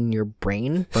storing in your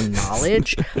brain for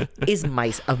knowledge is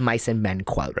Of Mice and Men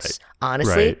quotes.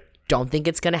 Honestly, don't think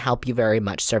it's going to help you very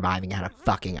much surviving on a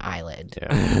fucking island.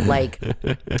 Yeah. Like,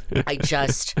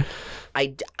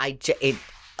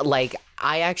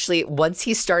 I actually, once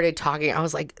he started talking, I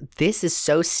was like, this is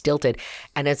so stilted.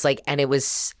 And it's like, and it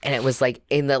was like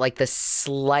in the, like the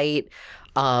slight,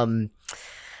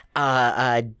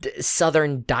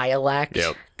 Southern dialect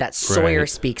that Sawyer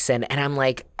speaks in, and I'm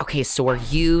like, okay, so are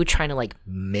you trying to like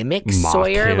mimic Mock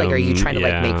Sawyer? him, Like, are you trying to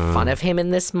like make fun of him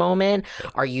in this moment?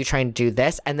 Are you trying to do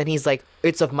this? And then he's like,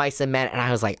 it's of mice and men, and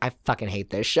I was like, I fucking hate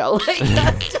this show. Like,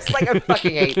 just like I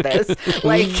fucking hate this.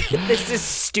 Like, this is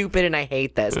stupid, and I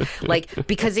hate this. Like,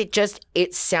 because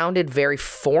it sounded very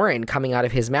foreign coming out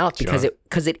of his mouth because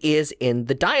it is in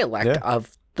the dialect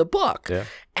of the book,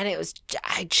 and it was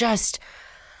I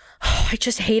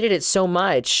just hated it so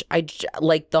much.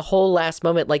 Like the whole last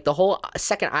moment, like the whole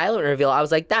second island reveal, I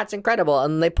was like, that's incredible.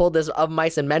 And they pulled this of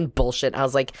mice and men bullshit. I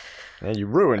was like, and you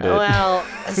ruined it. Well,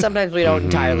 sometimes we don't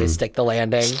entirely stick the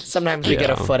landing. Sometimes we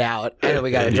get a foot out and then we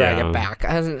got to drag it back.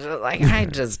 I was like,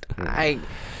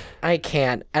 I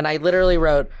can't. And I literally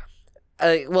wrote,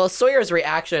 Sawyer's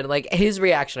reaction, like his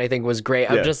reaction, I think was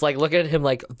great. I'm just like looking at him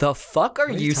like, the fuck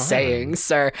are you saying,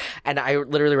 sir? And I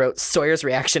literally wrote, Sawyer's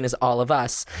reaction is all of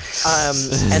us.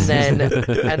 And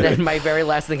then my very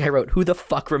last thing I wrote, who the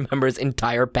fuck remembers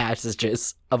entire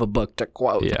passages of a book to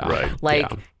quote? Yeah, right.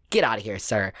 Get out of here,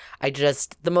 sir.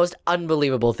 The most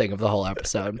unbelievable thing of the whole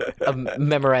episode of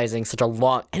memorizing such a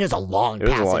long, and it was a long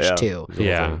passage too.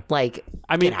 Yeah. Like,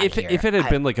 I mean, if it had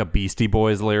been like a Beastie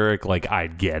Boys lyric, like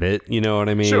I'd get it. You know what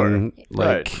I mean? Sure.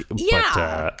 Like,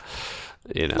 but,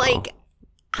 you know. Like,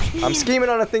 I'm scheming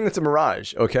on a thing that's a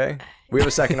mirage, okay? We have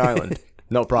a second island.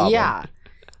 No problem.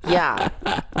 Yeah.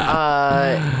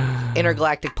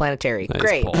 Intergalactic planetary. Nice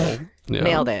Great. pull. Yeah.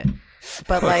 Nailed it.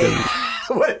 But like,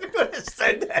 What if you would have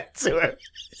said that to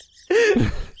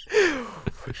him?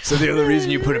 So the only reason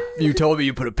you told me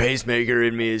you put a pacemaker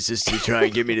in me is just to try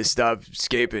and get me to stop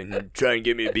escaping and try and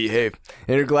get me to behave.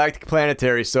 Intergalactic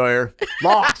planetary, Sawyer.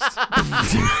 Lost.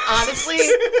 honestly,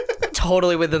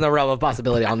 totally within the realm of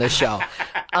possibility on this show.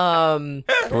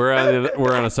 We're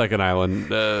on a second island.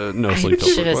 No sleep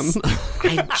till Brooklyn.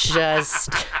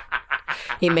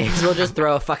 He may as well just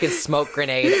throw a fucking smoke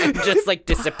grenade and just like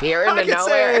disappear into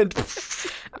nowhere.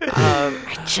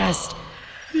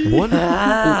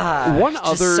 One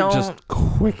other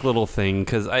quick little thing,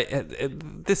 because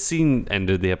this scene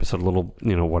ended the episode a little,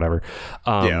 whatever.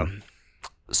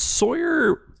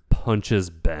 Sawyer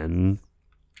punches Ben.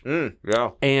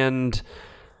 And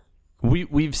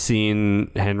we've seen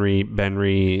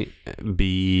Benry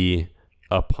be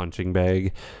a punching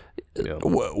bag. Yeah.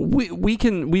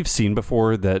 We've seen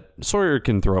before that Sawyer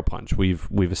can throw a punch. We've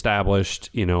established,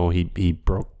 he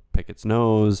broke Pickett's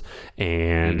nose,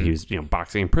 and he was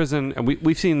boxing in prison, and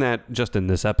we've seen that just in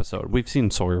this episode. We've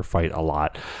seen Sawyer fight a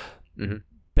lot.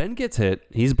 Ben gets hit,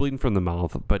 he's bleeding from the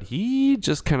mouth, but he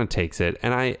just kind of takes it.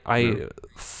 And I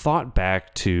thought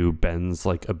back to Ben's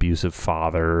like abusive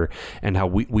father and how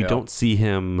we don't see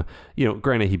him,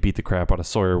 granted he beat the crap out of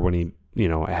Sawyer when he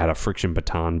had a friction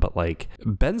baton, but like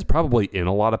Ben's probably in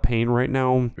a lot of pain right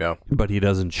now, but he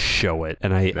doesn't show it.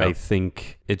 And I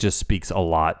think it just speaks a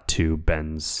lot to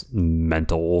Ben's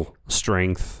mental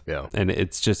strength. And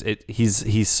it's just,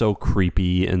 he's so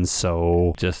creepy and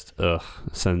so just,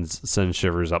 sends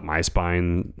shivers up my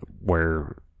spine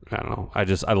where, I don't know.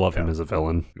 I love him as a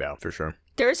villain. Yeah, for sure.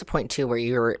 There is a point too where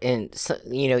you're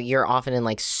you're often in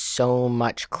like so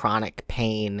much chronic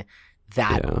pain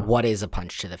that what is a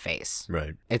punch to the face?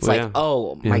 Right. It's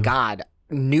oh my God,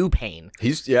 new pain.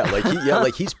 He's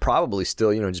he's probably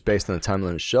still, just based on the timeline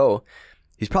of the show,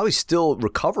 he's probably still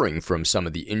recovering from some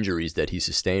of the injuries that he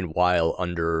sustained while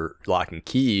under lock and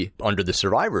key under the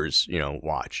survivors,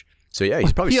 watch. So yeah,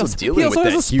 he's probably still dealing with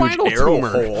that huge arrow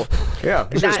hole. Yeah,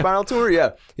 he's got a spinal tumor. Yeah,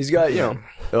 he's got he's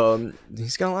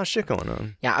got a lot of shit going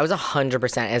on. Yeah, I was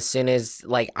 100%. As soon as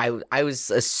I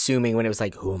was assuming when it was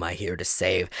like, who am I here to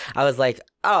save? I was like,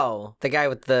 oh, the guy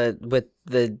with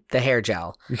the hair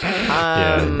gel.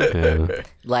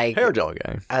 Like hair gel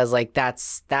guy. I was like,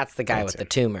 that's the guy with the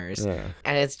tumors. Yeah.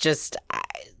 And it's just.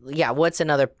 What's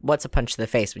a punch to the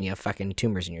face when you have fucking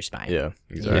tumors in your spine? Yeah,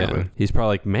 exactly. Yeah. He's probably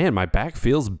like, man, my back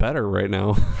feels better right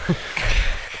now.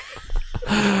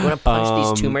 I want to punch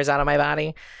these tumors out of my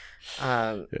body.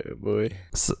 Yeah, boy.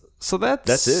 So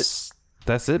that's it.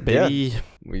 That's it, baby.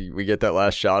 Yeah. We get that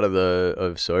last shot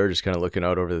of Sawyer just kind of looking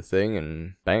out over the thing,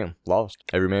 and bam, lost.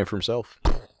 Every man for himself.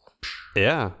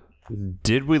 Yeah.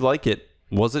 Did we like it?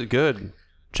 Was it good?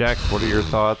 Jack, what are your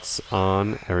thoughts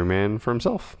on Every Man for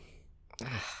Himself?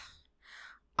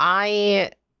 I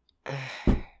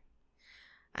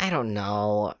don't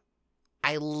know.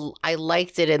 I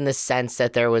liked it in the sense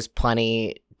that there was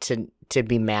plenty to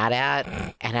be mad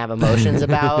at and have emotions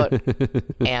about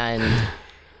and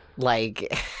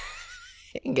like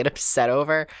get upset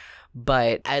over.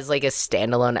 But as like a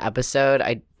standalone episode,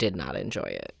 I did not enjoy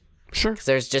it. Sure. Because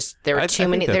there were too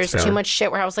many. There's too much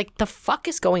shit where I was like, the fuck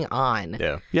is going on?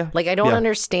 Yeah. Like, I don't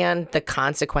understand the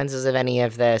consequences of any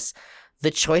of this. The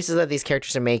choices that these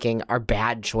characters are making are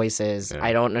bad choices.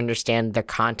 I don't understand the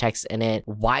context in it.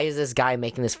 Why is this guy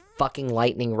making this fucking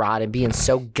lightning rod and being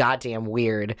so goddamn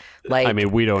weird? Like, I mean,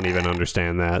 we don't even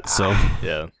understand that. So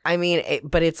Yeah. I mean,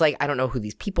 but it's like, I don't know who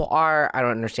these people are. I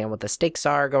don't understand what the stakes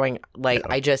are going. Like,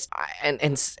 I just,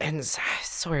 and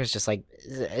Sawyer's just like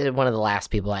one of the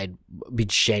last people I'd be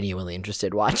genuinely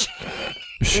interested watching.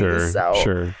 sure.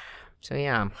 So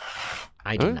yeah,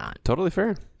 I did not. Totally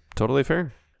fair.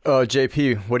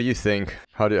 JP, what do you think?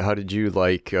 How did you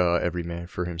like Every Man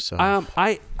for Himself?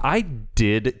 I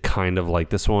did kind of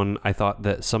like this one. I thought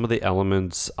that some of the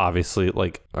elements, obviously,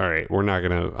 like, all right, we're not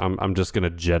gonna. I'm just gonna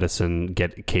jettison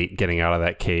Kate getting out of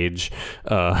that cage.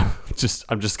 I'm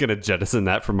just gonna jettison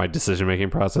that from my decision making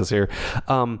process here.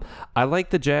 I like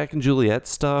the Jack and Juliet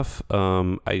stuff.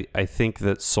 I think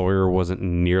that Sawyer wasn't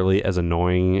nearly as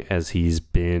annoying as he's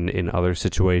been in other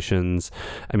situations.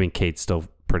 I mean, Kate's still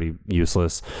pretty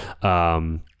useless,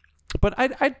 but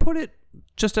I'd put it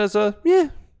just as a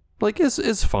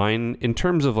is fine. In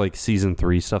terms of like season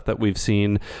 3 stuff that we've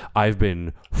seen, I've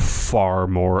been far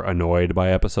more annoyed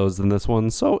by episodes than this one,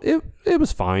 so it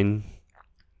was fine.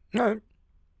 All right,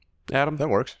 Adam, that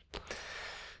works.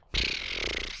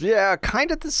 Yeah,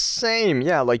 kind of the same.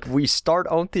 Yeah, like we start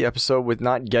out the episode with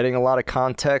not getting a lot of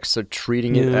context, so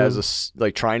treating it as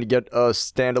trying to get a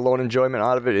standalone enjoyment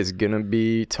out of it is gonna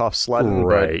be tough sledding.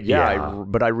 Right.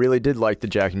 But I really did like the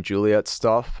Jack and Juliet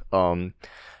stuff.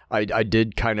 I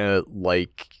did kind of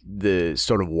like the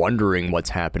sort of wondering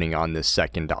what's happening on this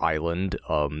second island.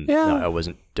 I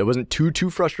wasn't too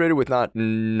frustrated with not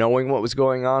knowing what was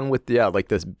going on with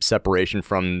the separation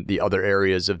from the other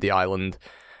areas of the island.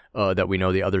 That we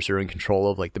know the others are in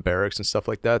control of, like the barracks and stuff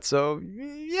like that. So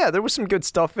yeah, there was some good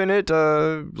stuff in it.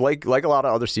 Like a lot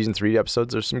of other season 3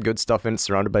 episodes, there's some good stuff in it,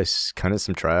 surrounded by kind of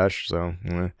some trash. So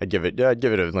I'd give it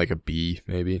a B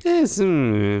maybe.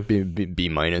 B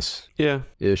minus. Yeah.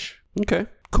 Ish. Okay.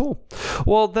 Cool.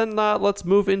 Well, then let's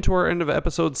move into our end of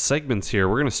episode segments here.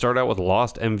 We're going to start out with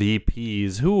Lost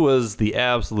MVPs. Who was the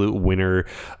absolute winner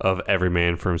of Every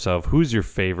Man for Himself? Who's your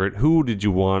favorite? Who did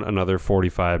you want another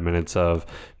 45 minutes of?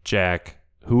 Jack,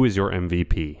 who is your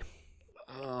MVP?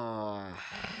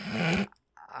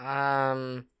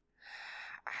 I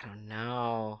don't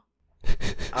know.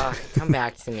 Come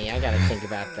back to me. I gotta think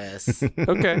about this.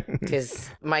 Okay.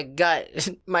 Because my gut,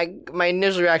 my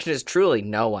initial reaction is truly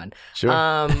no one. Sure.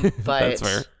 But That's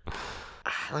fair.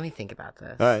 Let me think about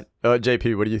this. All right.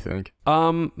 JP, what do you think?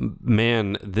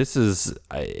 Man, this is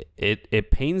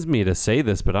it pains me to say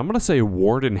this, but I'm gonna say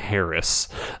Warden Harris.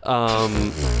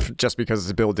 Just because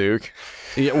it's Bill Duke.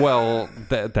 Yeah, well,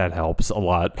 that helps a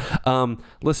lot.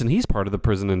 Listen, he's part of the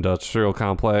prison industrial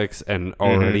complex, and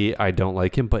already I don't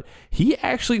like him, but he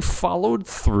actually followed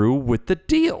through with the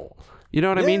deal. You know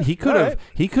what I mean? He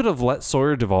could have let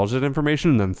Sawyer divulge that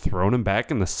information and then thrown him back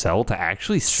in the cell to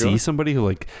actually see somebody who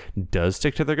like does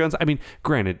stick to their guns. I mean,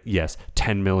 granted, yes,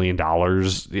 $10 million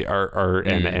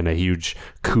and a huge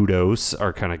kudos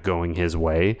are kind of going his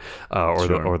way,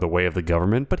 or the way of the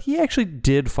government. But he actually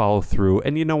did follow through,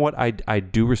 and you know what? I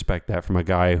do respect that from a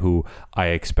guy who I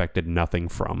expected nothing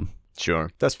from.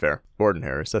 Sure, that's fair. Warden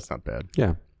Harris, that's not bad.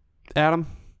 Yeah, Adam.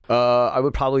 I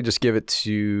would probably just give it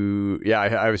to,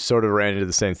 I was sort of ran into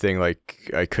the same thing. Like,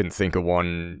 I couldn't think of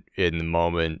one in the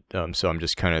moment. So I'm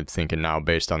just kind of thinking now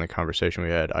based on the conversation we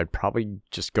had, I'd probably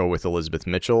just go with Elizabeth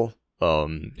Mitchell.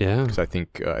 Because I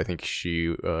think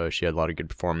she had a lot of good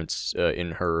performance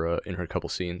in her couple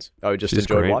scenes. I just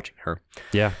enjoyed watching her.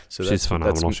 Yeah, so she's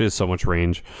phenomenal. She has so much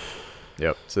range.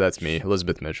 Yep. So that's me,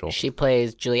 Elizabeth Mitchell. She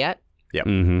plays Juliet. Yep.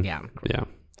 Mm-hmm. Yeah.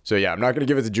 So yeah, I'm not going to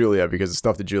give it to Juliet because the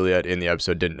stuff that Juliet in the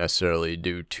episode didn't necessarily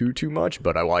do too much,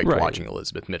 but I liked watching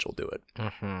Elizabeth Mitchell do it.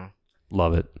 Mm-hmm.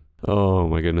 Love it. Oh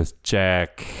my goodness,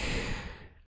 Jack.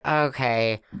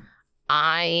 Okay,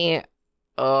 it's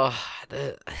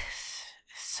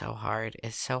so hard.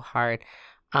 It's so hard.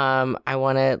 I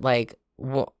want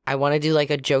to do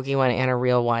like a jokey one and a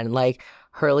real one. Like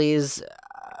Hurley's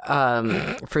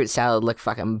fruit salad looked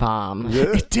fucking bomb.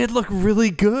 Yeah. It did look really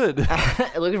good.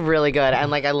 It looked really good, and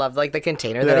like I loved like the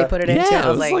container that he put it into. Yeah, I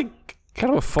was like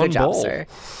kind of a fun good job, bowl. sir.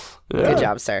 Yeah. Good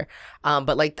job, sir.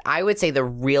 But like I would say the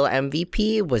real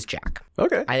MVP was Jack.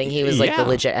 Okay. I think he was like the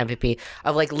legit MVP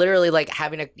of like literally like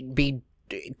having to be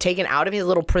taken out of his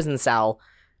little prison cell,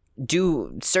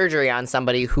 do surgery on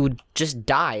somebody who just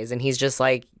dies, and he's just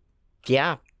like,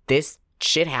 yeah, this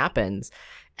shit happens.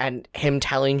 And him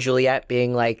telling Juliet,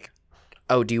 being like,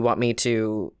 oh, do you want me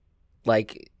to,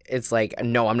 like, it's like,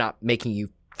 no, I'm not making you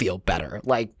feel better.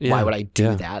 Like, Yeah, why would I do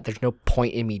yeah. that? There's no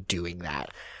point in me doing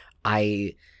that.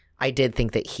 I did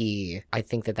think that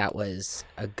that was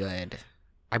a good.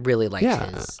 I really liked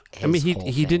his I mean, whole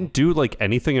he thing. didn't do like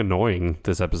anything annoying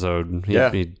this episode.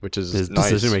 Which is his nice.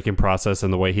 decision making process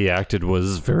and the way he acted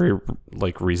was very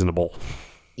like reasonable.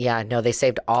 Yeah, no, they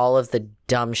saved all of the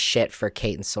dumb shit for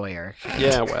Kate and Sawyer.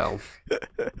 Yeah, well.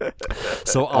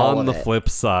 So All on of the it. flip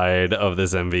side of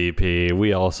this MVP,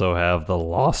 we also have the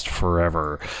Lost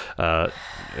Forever.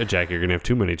 Jack, you're gonna have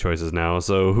too many choices now.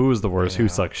 So who is the worst? Who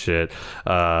sucks shit?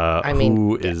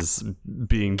 Who is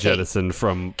being jettisoned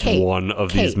from one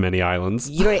of these many islands?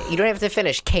 You don't have to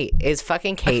finish. Kate is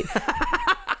fucking Kate.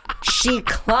 She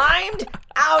climbed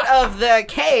out of the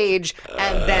cage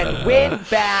and then went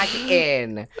back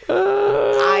in.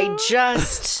 I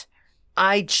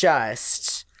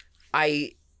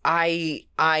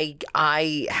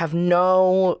have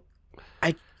no.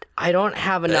 I don't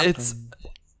have enough.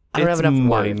 I don't have enough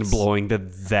mind words. blowing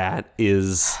that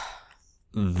is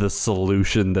the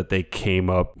solution that they came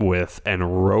up with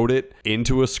and wrote it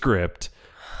into a script,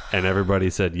 and everybody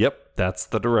said, "Yep, that's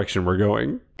the direction we're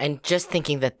going." And just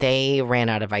thinking that they ran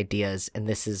out of ideas, and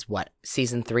this is what,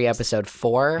 season 3, episode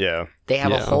 4? Yeah. They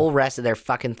have a Yeah. whole rest of their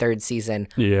fucking 3rd season,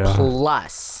 Yeah.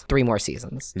 plus 3 more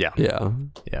seasons. Yeah. Yeah.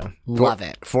 Love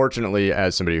it. Fortunately,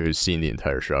 as somebody who's seen the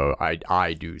entire show,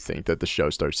 I do think that the show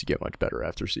starts to get much better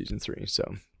after season 3.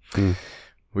 So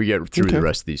we get through the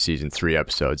rest of these season 3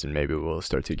 episodes, and maybe we'll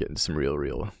start to get into some real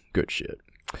good shit.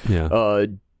 Yeah.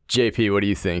 JP, what do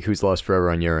you think? Who's lost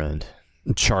forever on your end?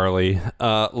 Charlie,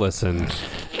 listen.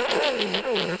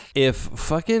 If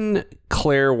fucking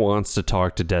Claire wants to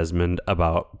talk to Desmond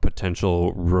about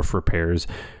potential roof repairs,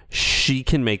 she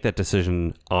can make that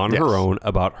decision on her own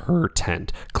about her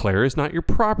tent. Claire is not your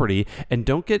property, and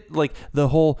don't get like the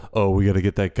whole, oh, we got to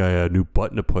get that guy a new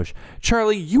button to push.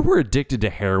 Charlie, you were addicted to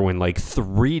heroin like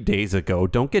 3 days ago.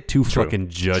 Don't get too fucking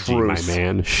judgy, my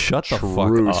man. Shut the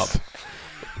fuck up.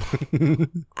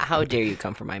 How dare you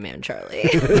come for my man, Charlie?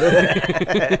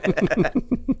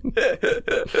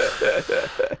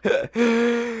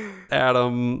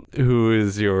 Adam, who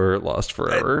is your lost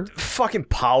forever? Fucking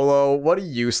Paolo, what a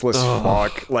useless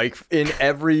fuck. Like, in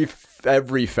every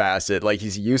facet, like,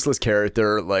 he's a useless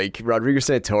character. Like, Rodrigo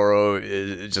Santoro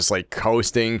is just like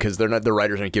coasting because the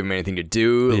writers aren't giving him anything to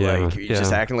do. Yeah, like, he's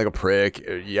just acting like a prick.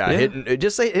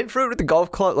 Hitting fruit with the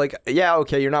golf club. Like, yeah,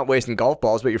 okay, you're not wasting golf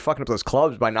balls, but you're fucking up those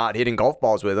clubs by not hitting golf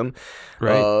balls with them.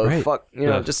 Right. Fuck,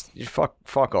 just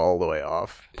fuck all the way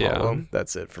off. Paolo. Yeah.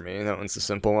 That's it for me. That one's the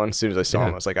simple one. As soon as I saw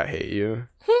him, I was like, I hate you.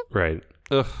 Right.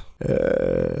 Ugh.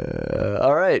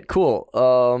 All right,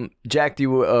 cool. Jack, do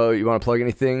you want to plug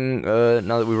anything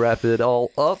now that we wrap it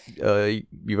all up?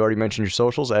 You've already mentioned your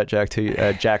socials at Jack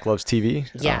Loves TV.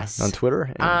 Yes. On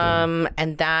Twitter.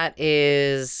 And that's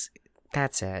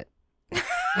it.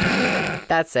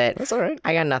 That's it. That's all right.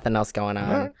 I got nothing else going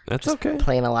on. That's Just okay.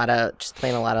 Playing a lot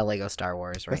of Lego Star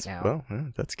Wars right now. Well, yeah,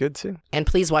 that's good too. And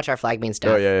please watch our Flag Means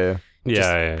Death. Oh yeah.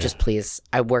 Just please.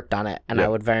 I worked on it, and I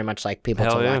would very much like people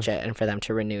Hell to yeah. watch it and for them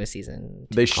to renew a season.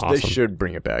 They Awesome. should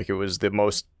bring it back. It was the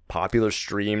most popular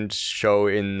streamed show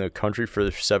in the country for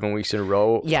 7 weeks in a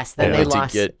row. Yes, then they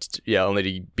lost. Only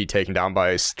to be taken down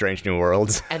by Strange New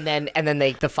Worlds. And then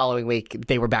the following week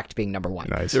they were back to being number 1.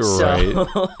 Nice. Right.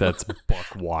 That's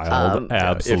buck wild.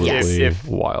 Absolutely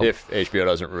wild. If HBO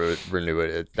doesn't renew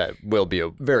it, that will be a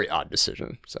very odd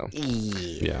decision. So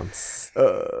Yeah.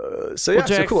 so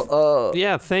Jack, cool.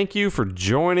 Yeah, thank you for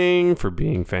joining, for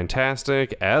being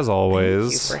fantastic, as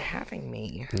always. Thank you for having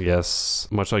me. Yes,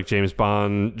 much like James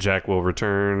Bond, Jack will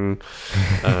return.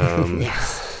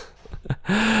 Yes.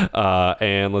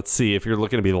 And let's see, if you're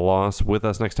looking to be lost with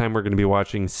us next time, we're going to be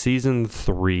watching season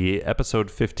 3, episode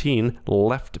 15,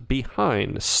 Left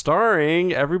Behind,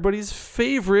 starring everybody's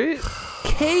favorite,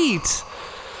 Kate.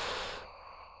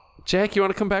 Jack, you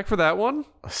want to come back for that one?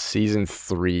 Season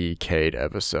 3 Kate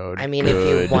episode. I mean, Good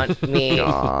if you want me,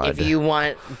 God. if you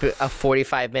want a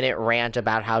 45-minute rant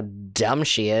about how dumb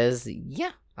she is, yeah,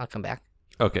 I'll come back.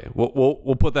 Okay,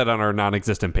 we'll put that on our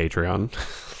non-existent Patreon.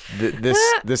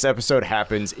 This episode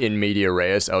happens in media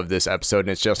res of this episode, and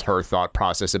it's just her thought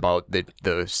process about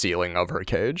the ceiling of her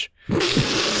cage.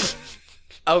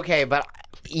 Okay, but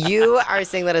you are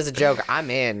saying that as a joke. I'm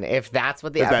in. If that's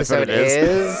what the that's what episode it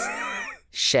is,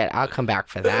 shit, I'll come back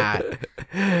for that.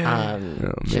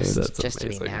 that's Just to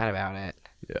be amazing. mad about it.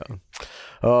 Yeah.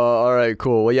 All right,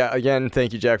 cool. Well, yeah, again,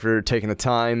 thank you, Jack, for taking the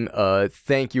time.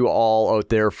 Thank you all out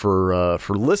there for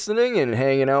listening and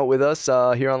hanging out with us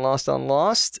here on Lost on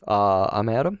Lost. I'm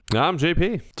Adam. I'm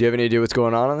JP. Do you have any idea what's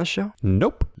going on this show?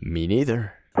 Nope. Me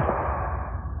neither.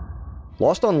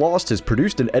 Lost on Lost is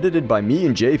produced and edited by me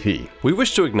and JP. We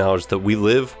wish to acknowledge that we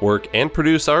live, work, and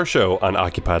produce our show on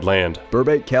occupied land.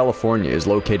 Burbank, California is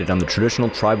located on the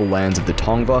traditional tribal lands of the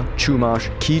Tongva, Chumash,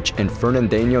 Kizh, and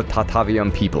Fernandino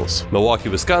Tataviam peoples. Milwaukee,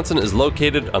 Wisconsin is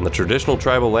located on the traditional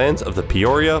tribal lands of the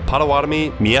Peoria, Potawatomi,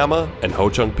 Miama, and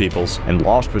Ho-Chunk peoples. And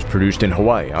Lost was produced in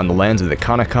Hawaii on the lands of the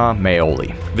Kanaka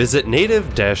Maoli. Visit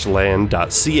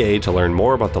native-land.ca to learn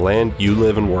more about the land you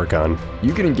live and work on.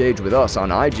 You can engage with us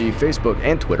on IG, Facebook,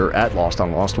 and Twitter at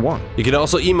LostOnLost1. You can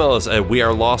also email us at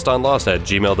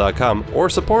wearelostonlost@gmail.com or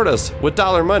support us with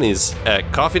dollar monies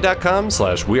at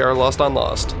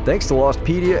coffee.com/wearelostonlost. Thanks to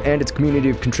Lostpedia and its community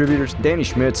of contributors, Danny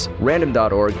Schmitz,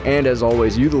 Random.org, and as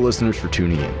always, you the listeners for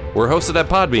tuning in. We're hosted at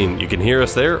Podbean. You can hear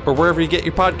us there or wherever you get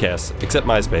your podcasts, except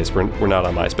MySpace. We're not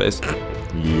on MySpace.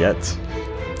 Yet.